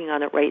I'm working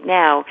on it right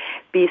now,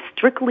 be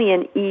strictly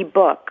an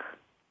e-book.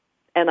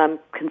 And I'm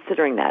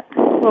considering that.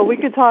 Well, we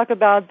could talk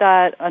about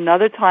that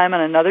another time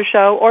on another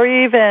show, or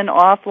even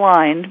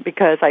offline,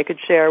 because I could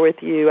share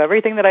with you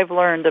everything that I've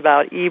learned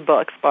about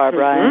ebooks,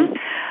 Barbara. Mm-hmm. And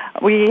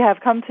we have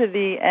come to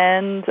the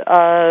end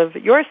of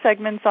your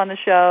segments on the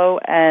show,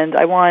 and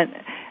I want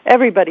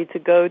everybody to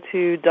go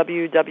to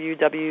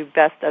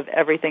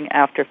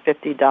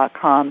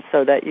www.bestofeverythingafter50.com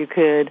so that you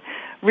could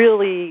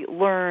really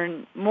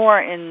learn more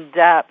in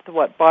depth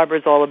what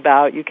Barbara's all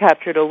about. You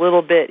captured a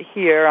little bit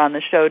here on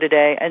the show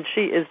today, and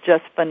she is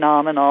just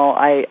phenomenal.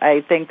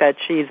 I think that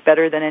she's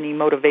better than any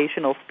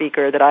motivational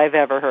speaker that I've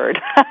ever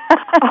heard.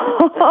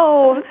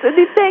 Oh,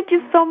 Cindy, thank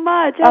you so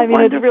much. I mean,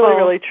 wonderful. It's really,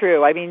 really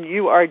true. I mean,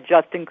 you are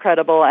just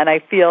incredible, and I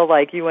feel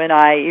like you and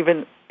I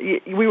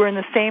we were in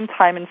the same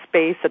time and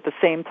space at the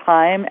same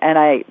time,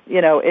 and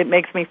it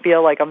makes me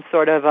feel like I'm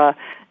sort of a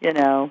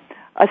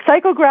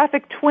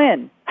psychographic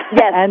twin.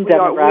 Yes, and we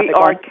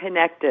are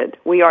connected.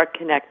 We are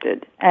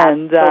connected.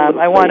 And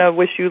I want to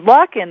wish you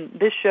luck, and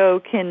this show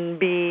can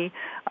be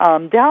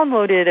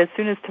downloaded as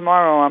soon as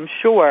tomorrow, I'm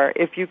sure.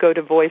 If you go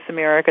to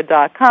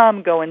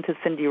voiceamerica.com, go into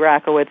Cindy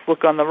Rakowitz,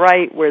 look on the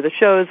right where the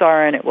shows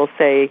are, and it will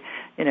say,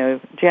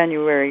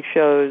 January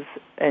shows,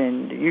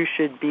 and you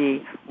should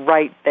be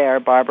right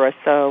there, Barbara.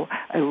 So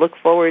I look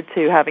forward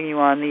to having you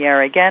on the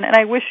air again, and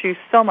I wish you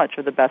so much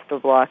of the best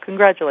of luck.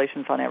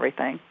 Congratulations on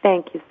everything.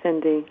 Thank you,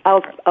 Cindy.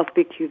 I'll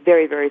speak to you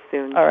very, very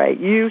soon. All right.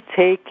 You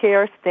take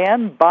care.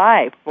 Stand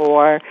by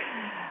for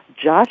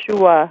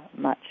Joshua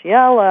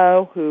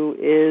Macchiello, who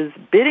is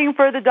bidding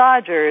for the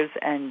Dodgers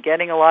and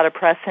getting a lot of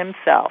press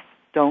himself.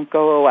 Don't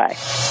go away.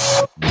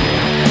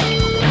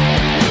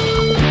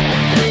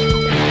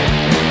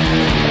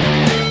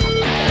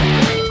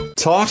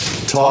 Talk,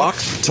 talk,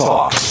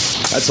 talk.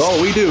 That's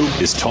all we do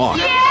is talk.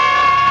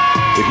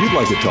 If you'd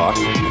like to talk,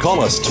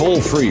 call us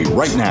toll-free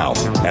right now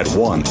at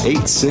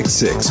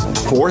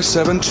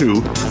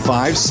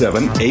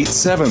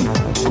 1-866-472-5787.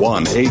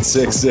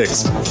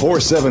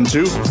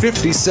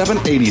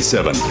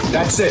 1-866-472-5787.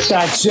 That's it.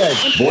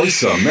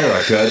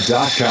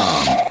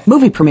 VoiceAmerica.com.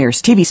 Movie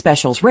premieres, TV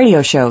specials,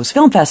 radio shows,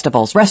 film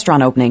festivals,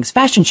 restaurant openings,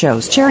 fashion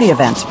shows, charity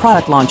events,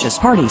 product launches,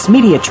 parties,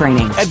 media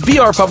training. At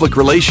VR Public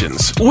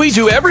Relations, we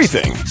do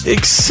everything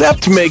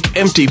except make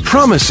empty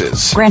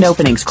promises. Grand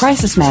openings,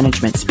 crisis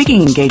management,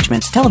 speaking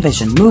engagements,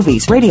 television,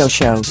 movies, radio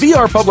shows.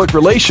 VR Public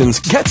Relations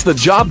gets the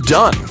job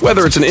done,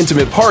 whether it's an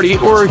intimate party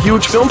or a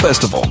huge film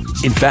festival.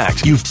 In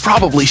fact, you've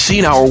probably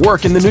seen our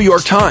work in the New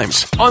York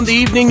Times, on the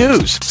evening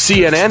news,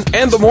 CNN,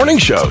 and the morning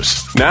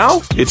shows.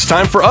 Now, it's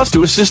time for us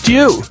to assist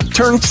you.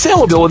 Turn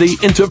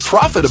saleability into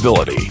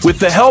profitability with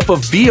the help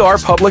of VR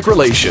Public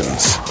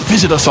Relations.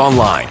 Visit us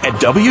online at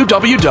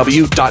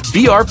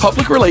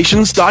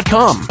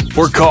www.vrpublicrelations.com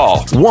or call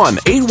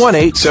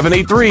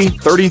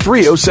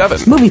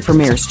 1-818-783-3307. Movie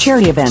premieres,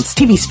 charity events,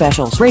 TV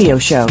specials, radio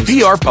shows.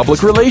 VR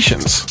Public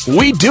Relations.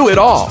 We do it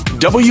all.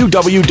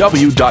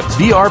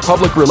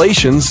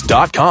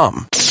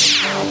 www.vrpublicrelations.com.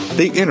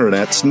 The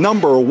Internet's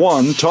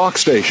 #1 talk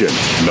station.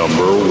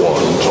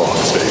 #1 talk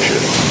station.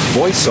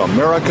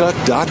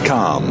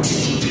 VoiceAmerica.com.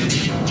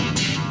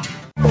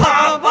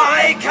 Pop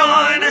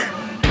icon.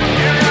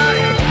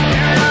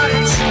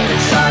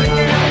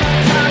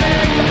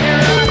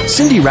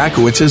 Cindy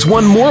Rakowitz has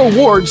won more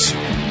awards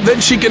than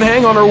she can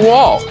hang on her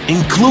wall,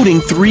 including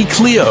 3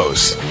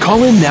 Clios.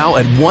 Call in now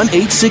at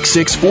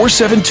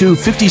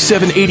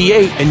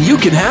 1-866-472-5788 and you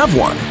can have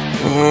one.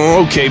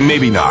 Okay,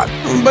 maybe not,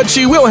 but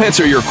she will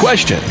answer your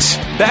questions.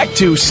 Back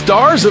to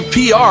Stars of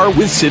PR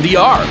with Cindy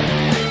R.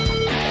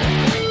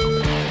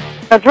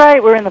 That's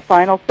right. We're in the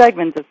final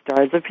segment of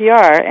Stars of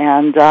PR,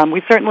 and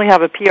we certainly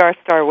have a PR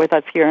star with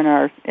us here in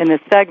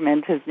this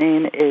segment. His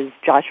name is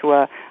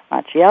Joshua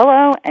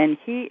Macchiello, and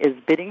he is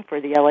bidding for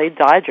the LA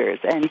Dodgers,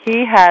 and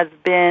he has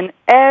been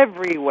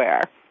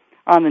everywhere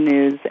on the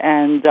news,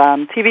 and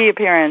TV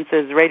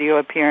appearances, radio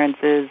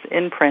appearances,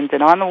 in print,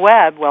 and on the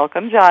web.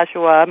 Welcome,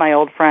 Joshua, my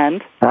old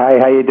friend. Hi,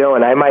 how you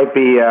doing? I might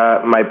be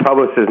my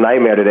publicist's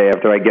nightmare today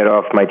after I get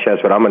off my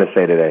chest what I'm going to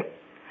say today.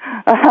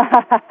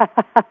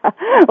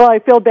 Well, I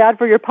feel bad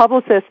for your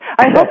publicist.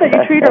 I hope that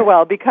you treat her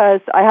well,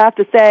 because I have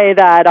to say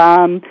that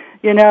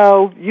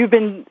you've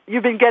been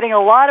getting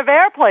a lot of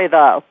airplay,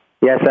 though.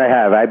 Yes, I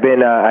have. I've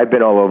been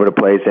all over the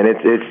place, and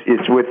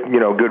it's with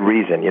good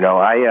reason.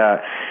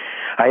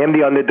 I am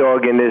the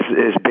underdog in this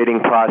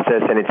bidding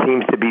process, and it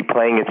seems to be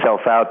playing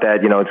itself out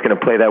that, it's going to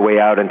play that way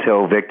out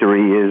until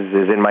victory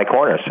is in my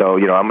corner. So,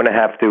 I'm going to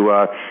have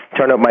to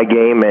turn up my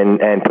game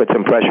and put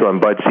some pressure on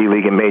Bud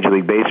Selig and Major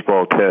League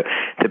Baseball to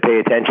pay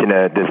attention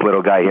to this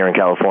little guy here in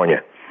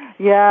California.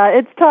 Yeah,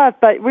 it's tough,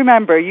 but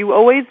remember, you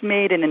always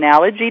made an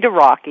analogy to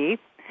Rocky.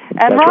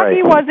 And That's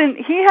Rocky right.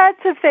 he had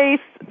to face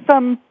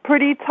some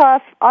pretty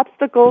tough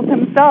obstacles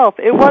himself.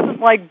 It wasn't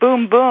like,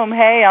 boom, boom,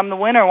 hey, I'm the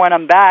winner when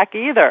I'm back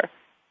either.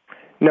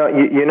 No,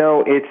 you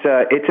know, it's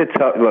a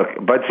tough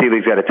look. Bud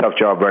Selig's got a tough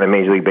job running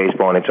Major League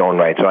Baseball in its own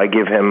right, so I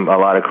give him a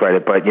lot of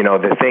credit. But you know,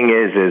 the thing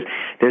is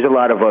there's a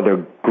lot of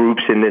other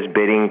groups in this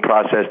bidding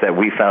process that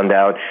we found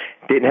out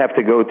didn't have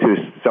to go through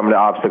some of the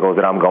obstacles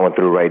that I'm going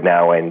through right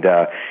now. And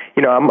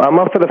you know, I'm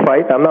up for the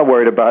fight. I'm not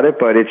worried about it,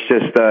 but it's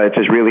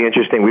just really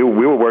interesting. We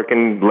were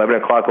working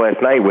 11 o'clock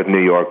last night with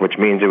New York, which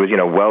means it was, you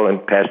know, well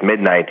and past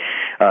midnight,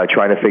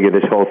 trying to figure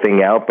this whole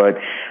thing out. But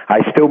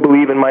I still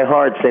believe in my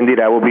heart, Cindy,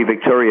 that I will be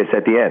victorious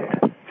at the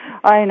end.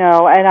 I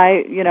know,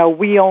 and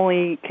we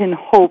only can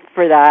hope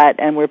for that,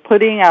 and we're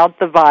putting out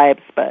the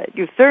vibes, but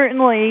you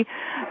certainly,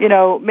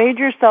 made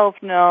yourself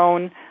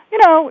known,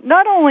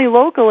 not only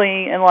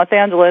locally in Los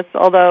Angeles,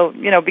 although,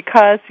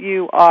 because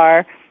you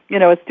are,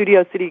 a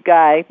Studio City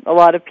guy, a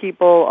lot of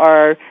people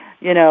are,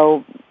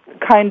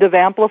 kind of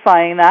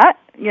amplifying that,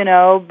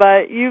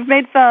 but you've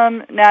made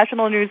some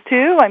national news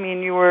too. I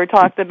mean, you were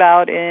talked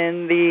about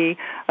in the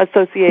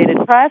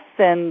Associated Press,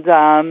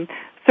 and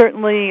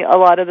certainly a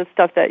lot of the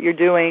stuff that you're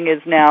doing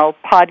is now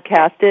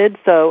podcasted,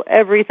 so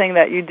everything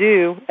that you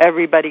do,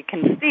 everybody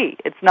can see.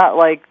 It's not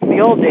like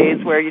the old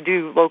days where you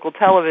do local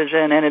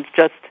television and it's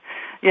just,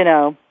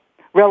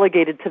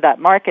 relegated to that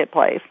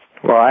marketplace.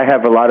 Well, I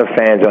have a lot of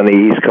fans on the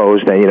East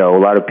Coast, and, a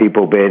lot of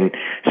people been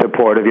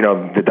supportive.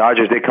 The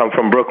Dodgers, they come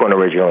from Brooklyn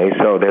originally,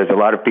 so there's a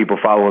lot of people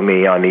following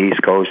me on the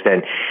East Coast,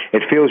 and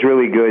it feels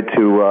really good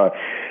to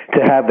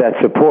have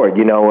that support.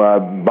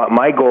 But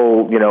my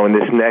goal, in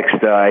this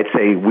next, I'd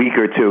say week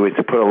or two, is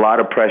to put a lot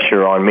of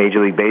pressure on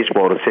Major League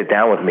Baseball to sit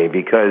down with me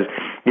because,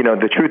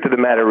 the truth of the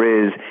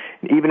matter is,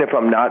 even if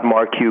I'm not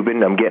Mark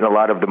Cuban, I'm getting a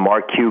lot of the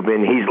Mark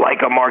Cuban, he's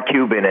like a Mark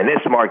Cuban and this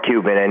Mark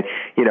Cuban, and,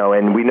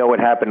 and we know what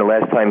happened the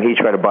last time he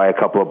tried to buy a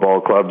couple of ball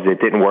clubs. It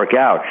didn't work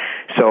out.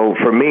 So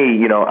for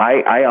me,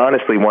 I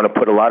honestly want to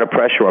put a lot of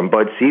pressure on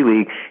Bud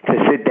Selig to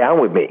sit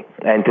down with me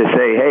and to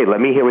say, hey, let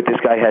me hear what this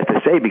guy has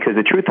to say, because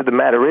the truth of the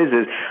matter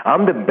is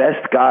I'm the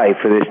best guy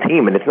for this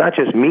team, and it's not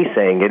just me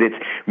saying it, it's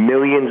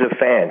millions of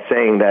fans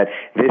saying that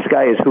this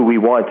guy is who we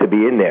want to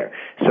be in there.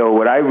 So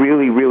what I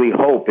really, really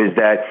hope is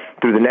that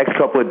through the next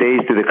couple of days,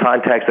 through the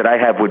contacts that I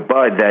have with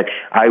Bud, that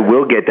I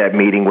will get that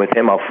meeting with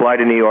him. I'll fly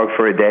to New York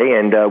for a day,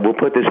 and we'll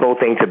put this whole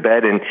thing to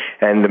bed, and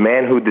the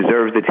man who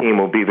deserves the team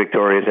will be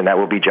victorious, and that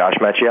will be Josh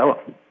Macchiello.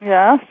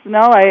 Yes,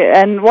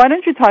 and why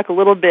don't you talk a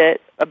little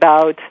bit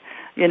about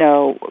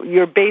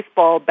your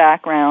baseball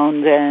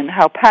background and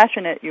how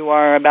passionate you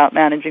are about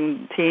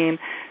managing the team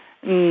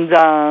and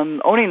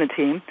owning the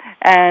team,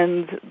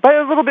 but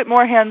a little bit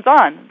more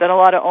hands-on than a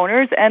lot of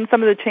owners, and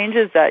some of the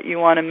changes that you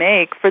want to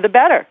make for the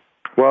better.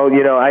 Well,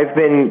 I've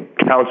been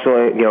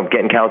counseling,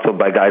 getting counseled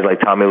by guys like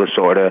Tommy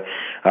Lasorda.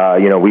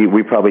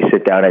 We probably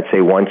sit down, I'd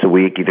say, once a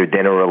week, either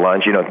dinner or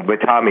lunch.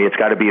 With Tommy, it's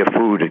got to be a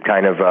food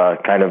kind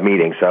of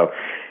meeting. So,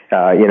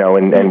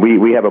 and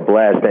we have a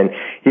blast. And,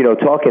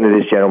 talking to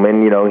this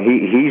gentleman,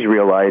 he's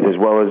realized as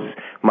well as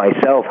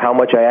myself how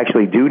much I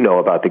actually do know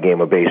about the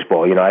game of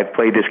baseball. I've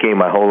played this game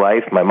my whole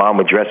life. My mom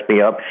would dress me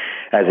up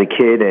as a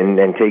kid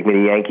and take me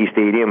to Yankee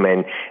Stadium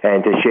and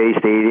to Shea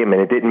Stadium,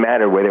 and it didn't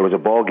matter where there was a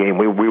ball game.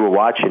 We were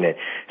watching it.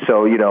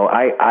 So,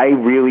 I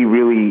really,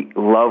 really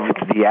loved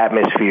the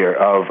atmosphere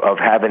of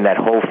having that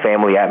whole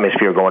family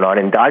atmosphere going on,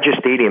 and Dodger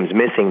Stadium's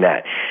missing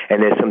that.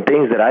 And there's some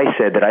things that I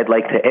said that I'd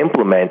like to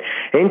implement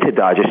into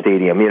Dodger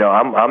Stadium.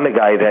 I'm the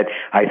guy that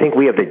I think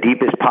we have the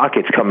deepest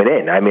pockets coming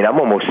in. I mean, I'm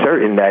almost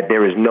certain that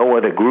there is no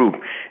other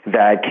group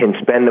that can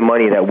spend the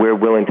money that we're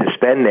willing to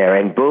spend there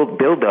and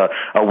build a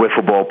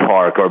wiffle ball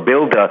park or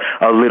build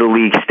a little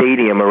league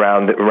stadium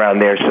around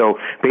there. So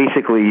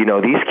basically,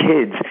 these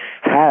kids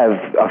have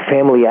a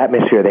family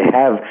atmosphere. They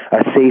have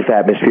a safe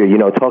atmosphere.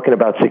 Talking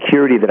about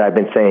security that I've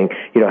been saying,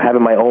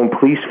 having my own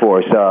police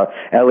force,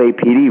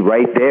 LAPD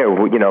right there.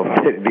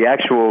 The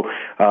actual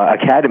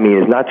academy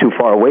is not too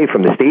far away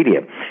from the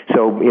stadium.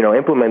 So,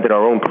 implemented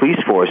our own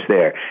police force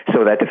there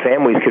so that the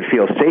families could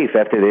feel safe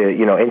after the,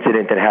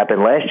 incident that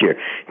happened last year.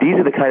 These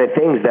are the kind of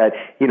things that,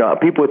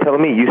 people are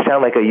telling me, you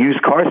sound like a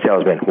used car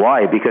salesman.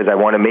 Why? Because I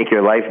want to make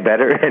your life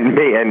better and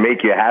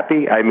make you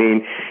happy. I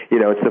mean,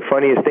 it's the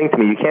funniest thing to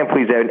me. You can't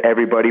please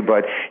everybody,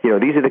 but,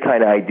 these are the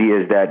kind of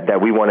ideas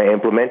that we want to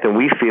implement and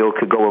we feel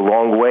could go a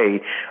long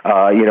way,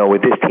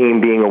 with this team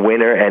being a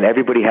winner and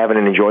everybody having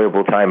an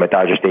enjoyable time at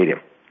Dodger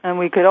Stadium. And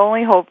we could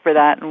only hope for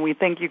that, and we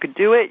think you could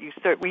do it.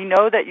 We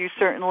know that you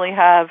certainly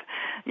have,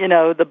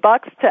 the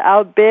bucks to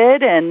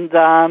outbid, and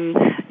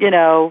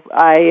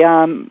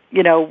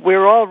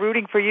we're all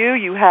rooting for you.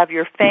 You have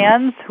your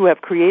fans who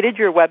have created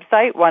your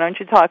website. Why don't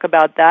you talk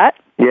about that?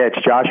 Yeah, it's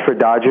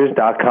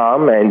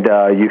joshfordodgers.com, and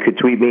you could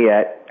tweet me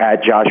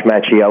at Josh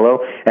Macchiello.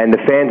 And the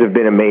fans have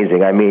been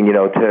amazing. I mean,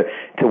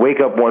 to wake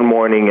up one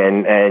morning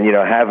and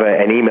have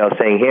an email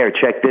saying, here,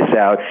 check this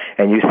out,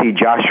 and you see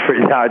Josh for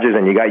Dodgers,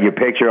 and you got your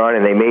picture on,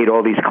 and they made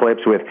all these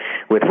clips with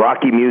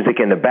Rocky music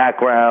in the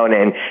background,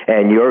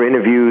 and your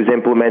interviews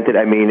implemented.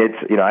 I mean,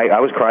 it's, I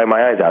was crying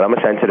my eyes out. I'm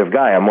a sensitive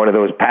guy. I'm one of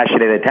those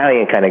passionate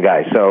Italian kind of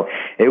guys. So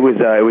it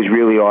was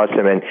really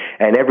awesome.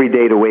 And every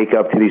day to wake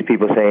up to these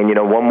people saying,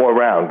 one more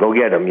round, go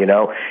get get them.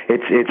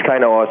 It's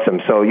kind of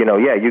awesome. So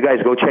you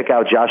guys go check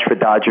out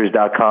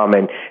JoshForDodgers.com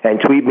and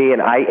tweet me,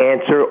 and I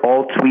answer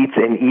all tweets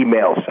and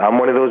emails. I'm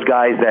one of those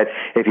guys that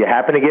if you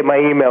happen to get my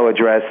email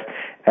address,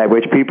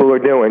 which people are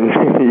doing,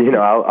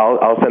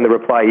 I'll send the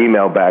reply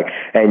email back,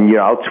 and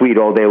I'll tweet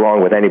all day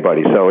long with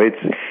anybody. So it's,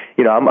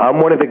 I'm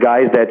one of the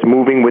guys that's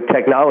moving with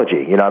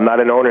technology. I'm not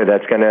an owner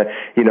that's gonna,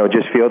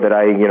 just feel that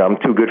I'm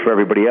too good for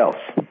everybody else.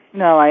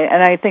 No,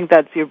 I think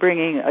you're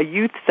bringing a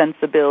youth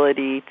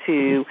sensibility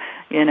to,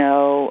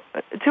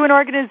 to an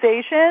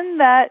organization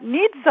that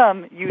needs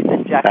some youth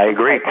injection. I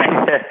agree.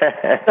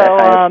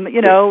 So,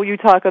 you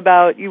talk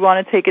about you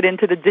want to take it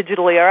into the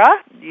digital era.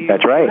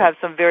 That's right. You have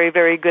some very,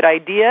 very good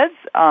ideas.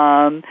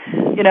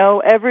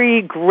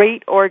 Every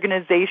great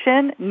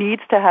organization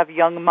needs to have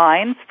young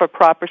minds for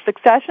proper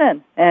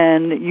succession,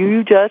 and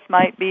you just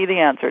might be the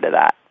answer to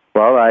that.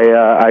 Well,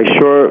 I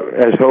sure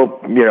as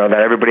hope, that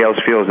everybody else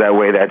feels that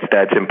way.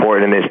 That's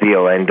important in this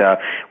deal. And,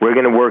 we're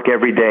going to work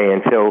every day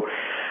until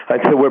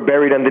we're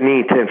buried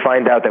underneath and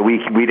find out that we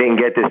didn't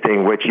get this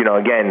thing, which,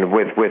 again,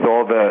 with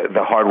all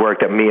the hard work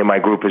that me and my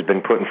group has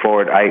been putting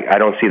forward, I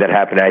don't see that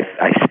happening.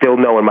 I still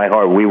know in my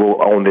heart we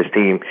will own this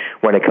team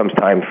when it comes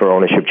time for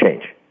ownership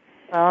change.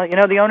 Well,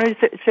 the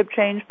ownership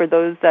change, for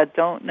those that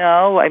don't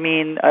know,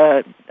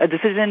 a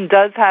decision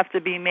does have to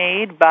be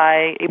made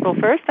by April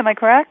 1st, am I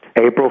correct?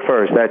 April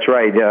 1st, that's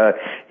right.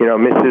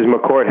 Mrs.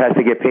 McCourt has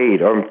to get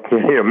paid, or,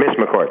 Miss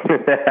McCourt.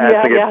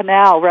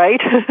 Now,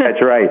 right?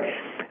 That's right.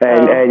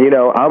 And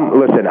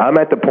I'm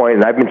at the point,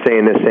 and I've been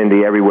saying this,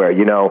 Cindy, everywhere,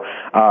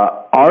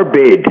 our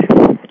bid,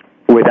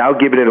 without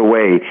giving it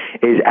away,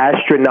 is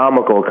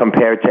astronomical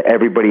compared to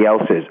everybody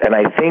else's. And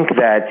I think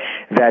that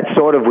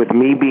sort of with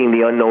me being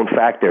the unknown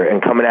factor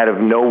and coming out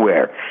of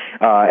nowhere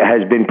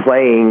has been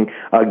playing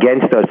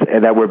against us,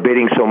 and that we're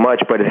bidding so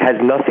much, but it has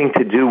nothing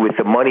to do with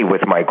the money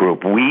with my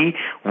group. We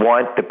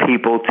want the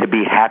people to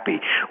be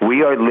happy.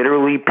 We are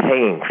literally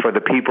paying for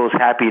the people's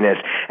happiness,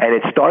 and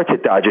it starts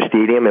at Dodger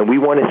Stadium, and we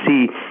want to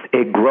see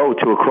it grow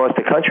to across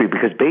the country,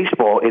 because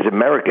baseball is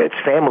America. It's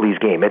family's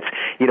game. It's,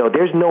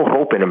 there's no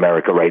hope in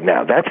America right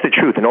now. That's the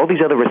truth. And all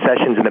these other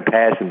recessions in the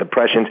past and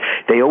depressions,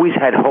 they always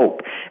had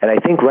hope. And I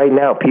think right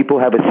now people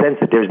have a sense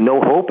that there's no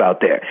hope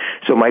out there.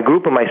 So my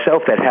group and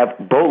myself that have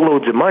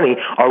boatloads of money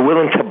are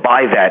willing to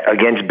buy that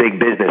against big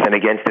business and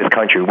against this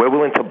country. We're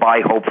willing to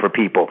buy hope for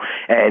people.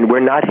 And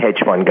we're not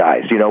hedge fund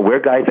guys. We're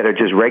guys that are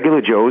just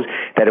regular Joes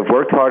that have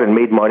worked hard and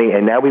made money,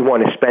 and now we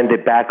want to spend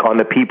it back on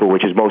the people,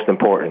 which is most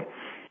important.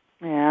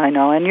 Yeah, I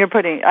know. And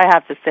I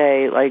have to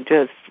say,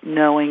 just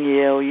knowing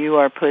you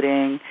are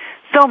putting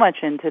so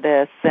much into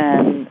this,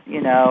 and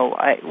you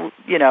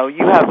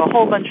have a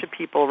whole bunch of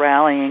people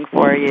rallying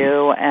for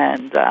you,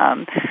 and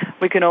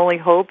we can only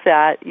hope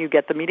that you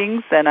get the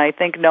meetings. And I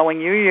think,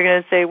 knowing you're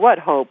going to say, "What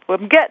hope?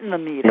 I'm getting the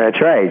meeting." That's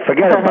right.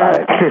 Forget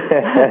about it.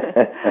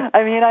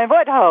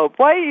 What hope?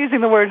 Why are you using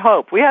the word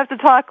hope? We have to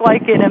talk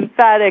like in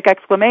emphatic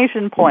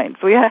exclamation points.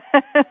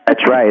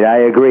 That's right. I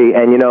agree.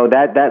 And all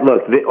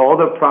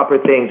the proper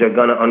things are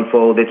going to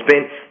unfold. It's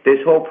been this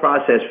whole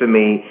process for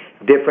me,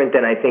 different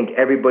than I think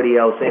everybody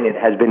else in it,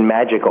 has been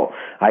magical.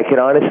 I can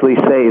honestly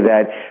say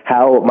that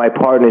how my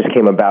partners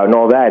came about and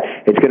all that,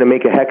 it's going to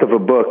make a heck of a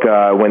book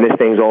when this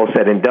thing's all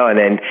said and done,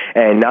 and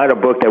not a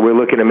book that we're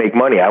looking to make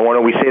money. I want to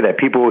always say that.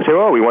 People will say,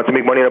 we want to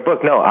make money in a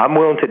book. No, I'm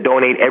willing to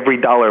donate every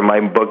dollar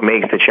my book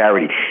makes to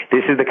charity.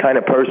 This is the kind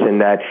of person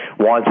that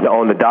wants to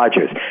own the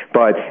Dodgers.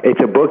 But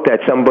it's a book that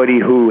somebody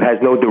who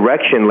has no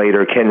direction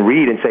later can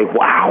read and say,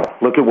 wow,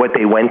 look at what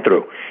they went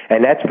through.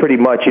 And that's pretty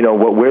much,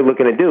 what we're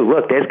looking to do.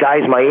 Look, there's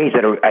guys my age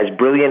that are as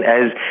brilliant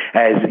as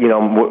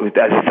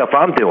the stuff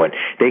I'm doing.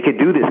 They could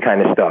do this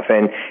kind of stuff,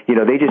 and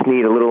they just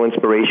need a little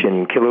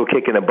inspiration, a little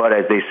kick in the butt,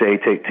 as they say,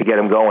 to get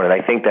them going. And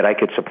I think that I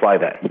could supply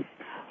that.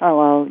 Oh,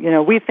 well,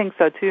 we think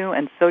so too,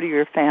 and so do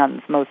your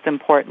fans, most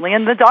importantly,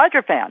 and the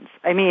Dodger fans.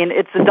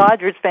 It's the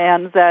Dodgers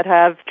fans that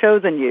have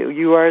chosen you.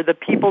 You are the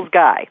people's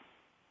guy.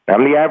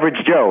 I'm the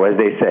average Joe, as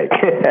they say.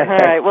 All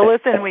right. Well,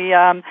 listen, we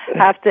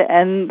have to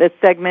end this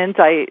segment.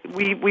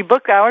 We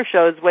book our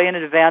shows way in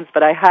advance,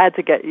 but I had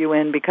to get you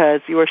in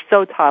because you are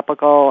so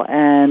topical,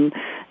 and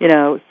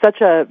such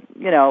a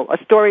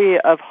story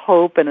of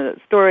hope and a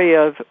story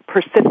of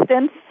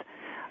persistence.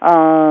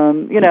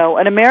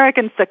 An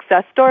American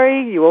success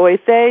story. You always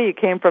say you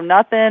came from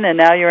nothing, and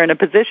now you're in a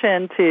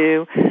position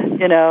to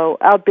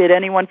outbid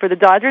anyone for the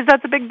Dodgers.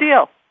 That's a big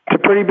deal. It's a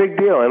pretty big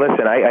deal. And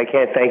listen, I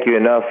can't thank you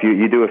enough.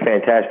 You do a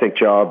fantastic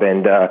job,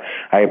 and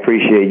I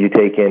appreciate you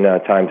taking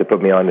time to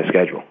put me on the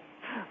schedule.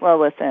 Well,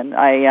 listen,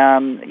 you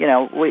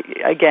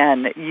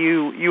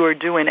are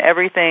doing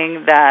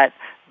everything that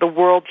the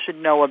world should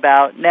know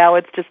about. Now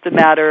it's just a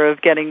matter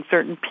of getting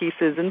certain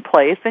pieces in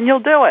place, and you'll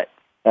do it.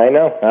 I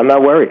know. I'm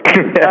not worried.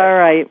 All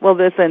right. Well,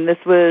 listen,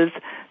 this was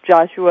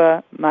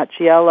Joshua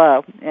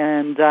Macchiello,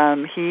 and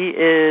he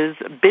is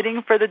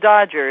bidding for the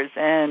Dodgers,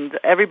 and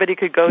everybody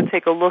could go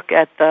take a look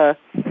at the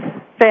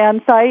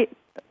fan site,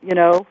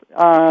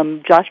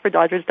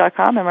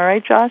 JoshForDodgers.com. Am I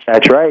right, Josh?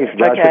 That's right.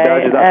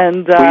 JoshForDodgers.com.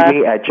 And tweet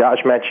me at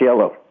Josh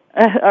Macchiello.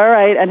 All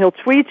right, and he'll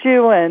tweet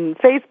you and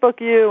Facebook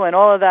you and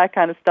all of that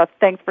kind of stuff.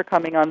 Thanks for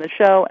coming on the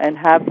show, and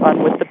have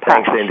fun with the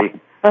patch. Thanks,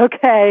 Cindy.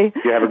 Okay.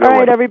 You have a good All right,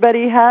 one.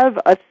 everybody, have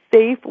a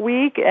safe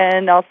week,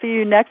 and I'll see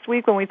you next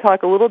week when we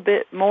talk a little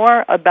bit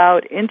more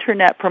about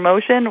Internet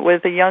promotion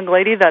with a young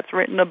lady that's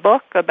written a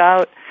book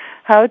about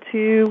how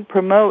to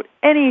promote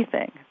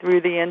anything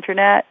through the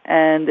Internet,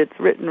 and it's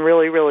written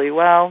really, really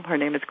well. Her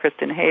name is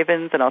Kristen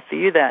Havens, and I'll see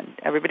you then.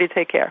 Everybody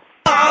take care.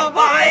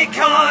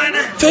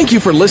 Thank you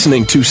for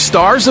listening to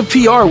Stars of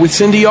PR with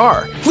Cindy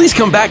R. Please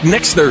come back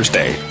next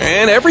Thursday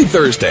and every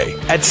Thursday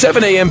at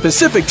 7 a.m.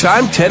 Pacific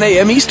Time, 10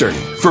 a.m. Eastern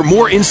for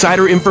more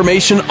insider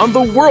information on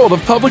the world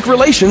of public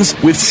relations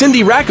with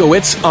Cindy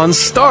Rakowitz on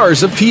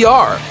Stars of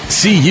PR.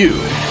 See you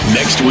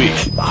next week.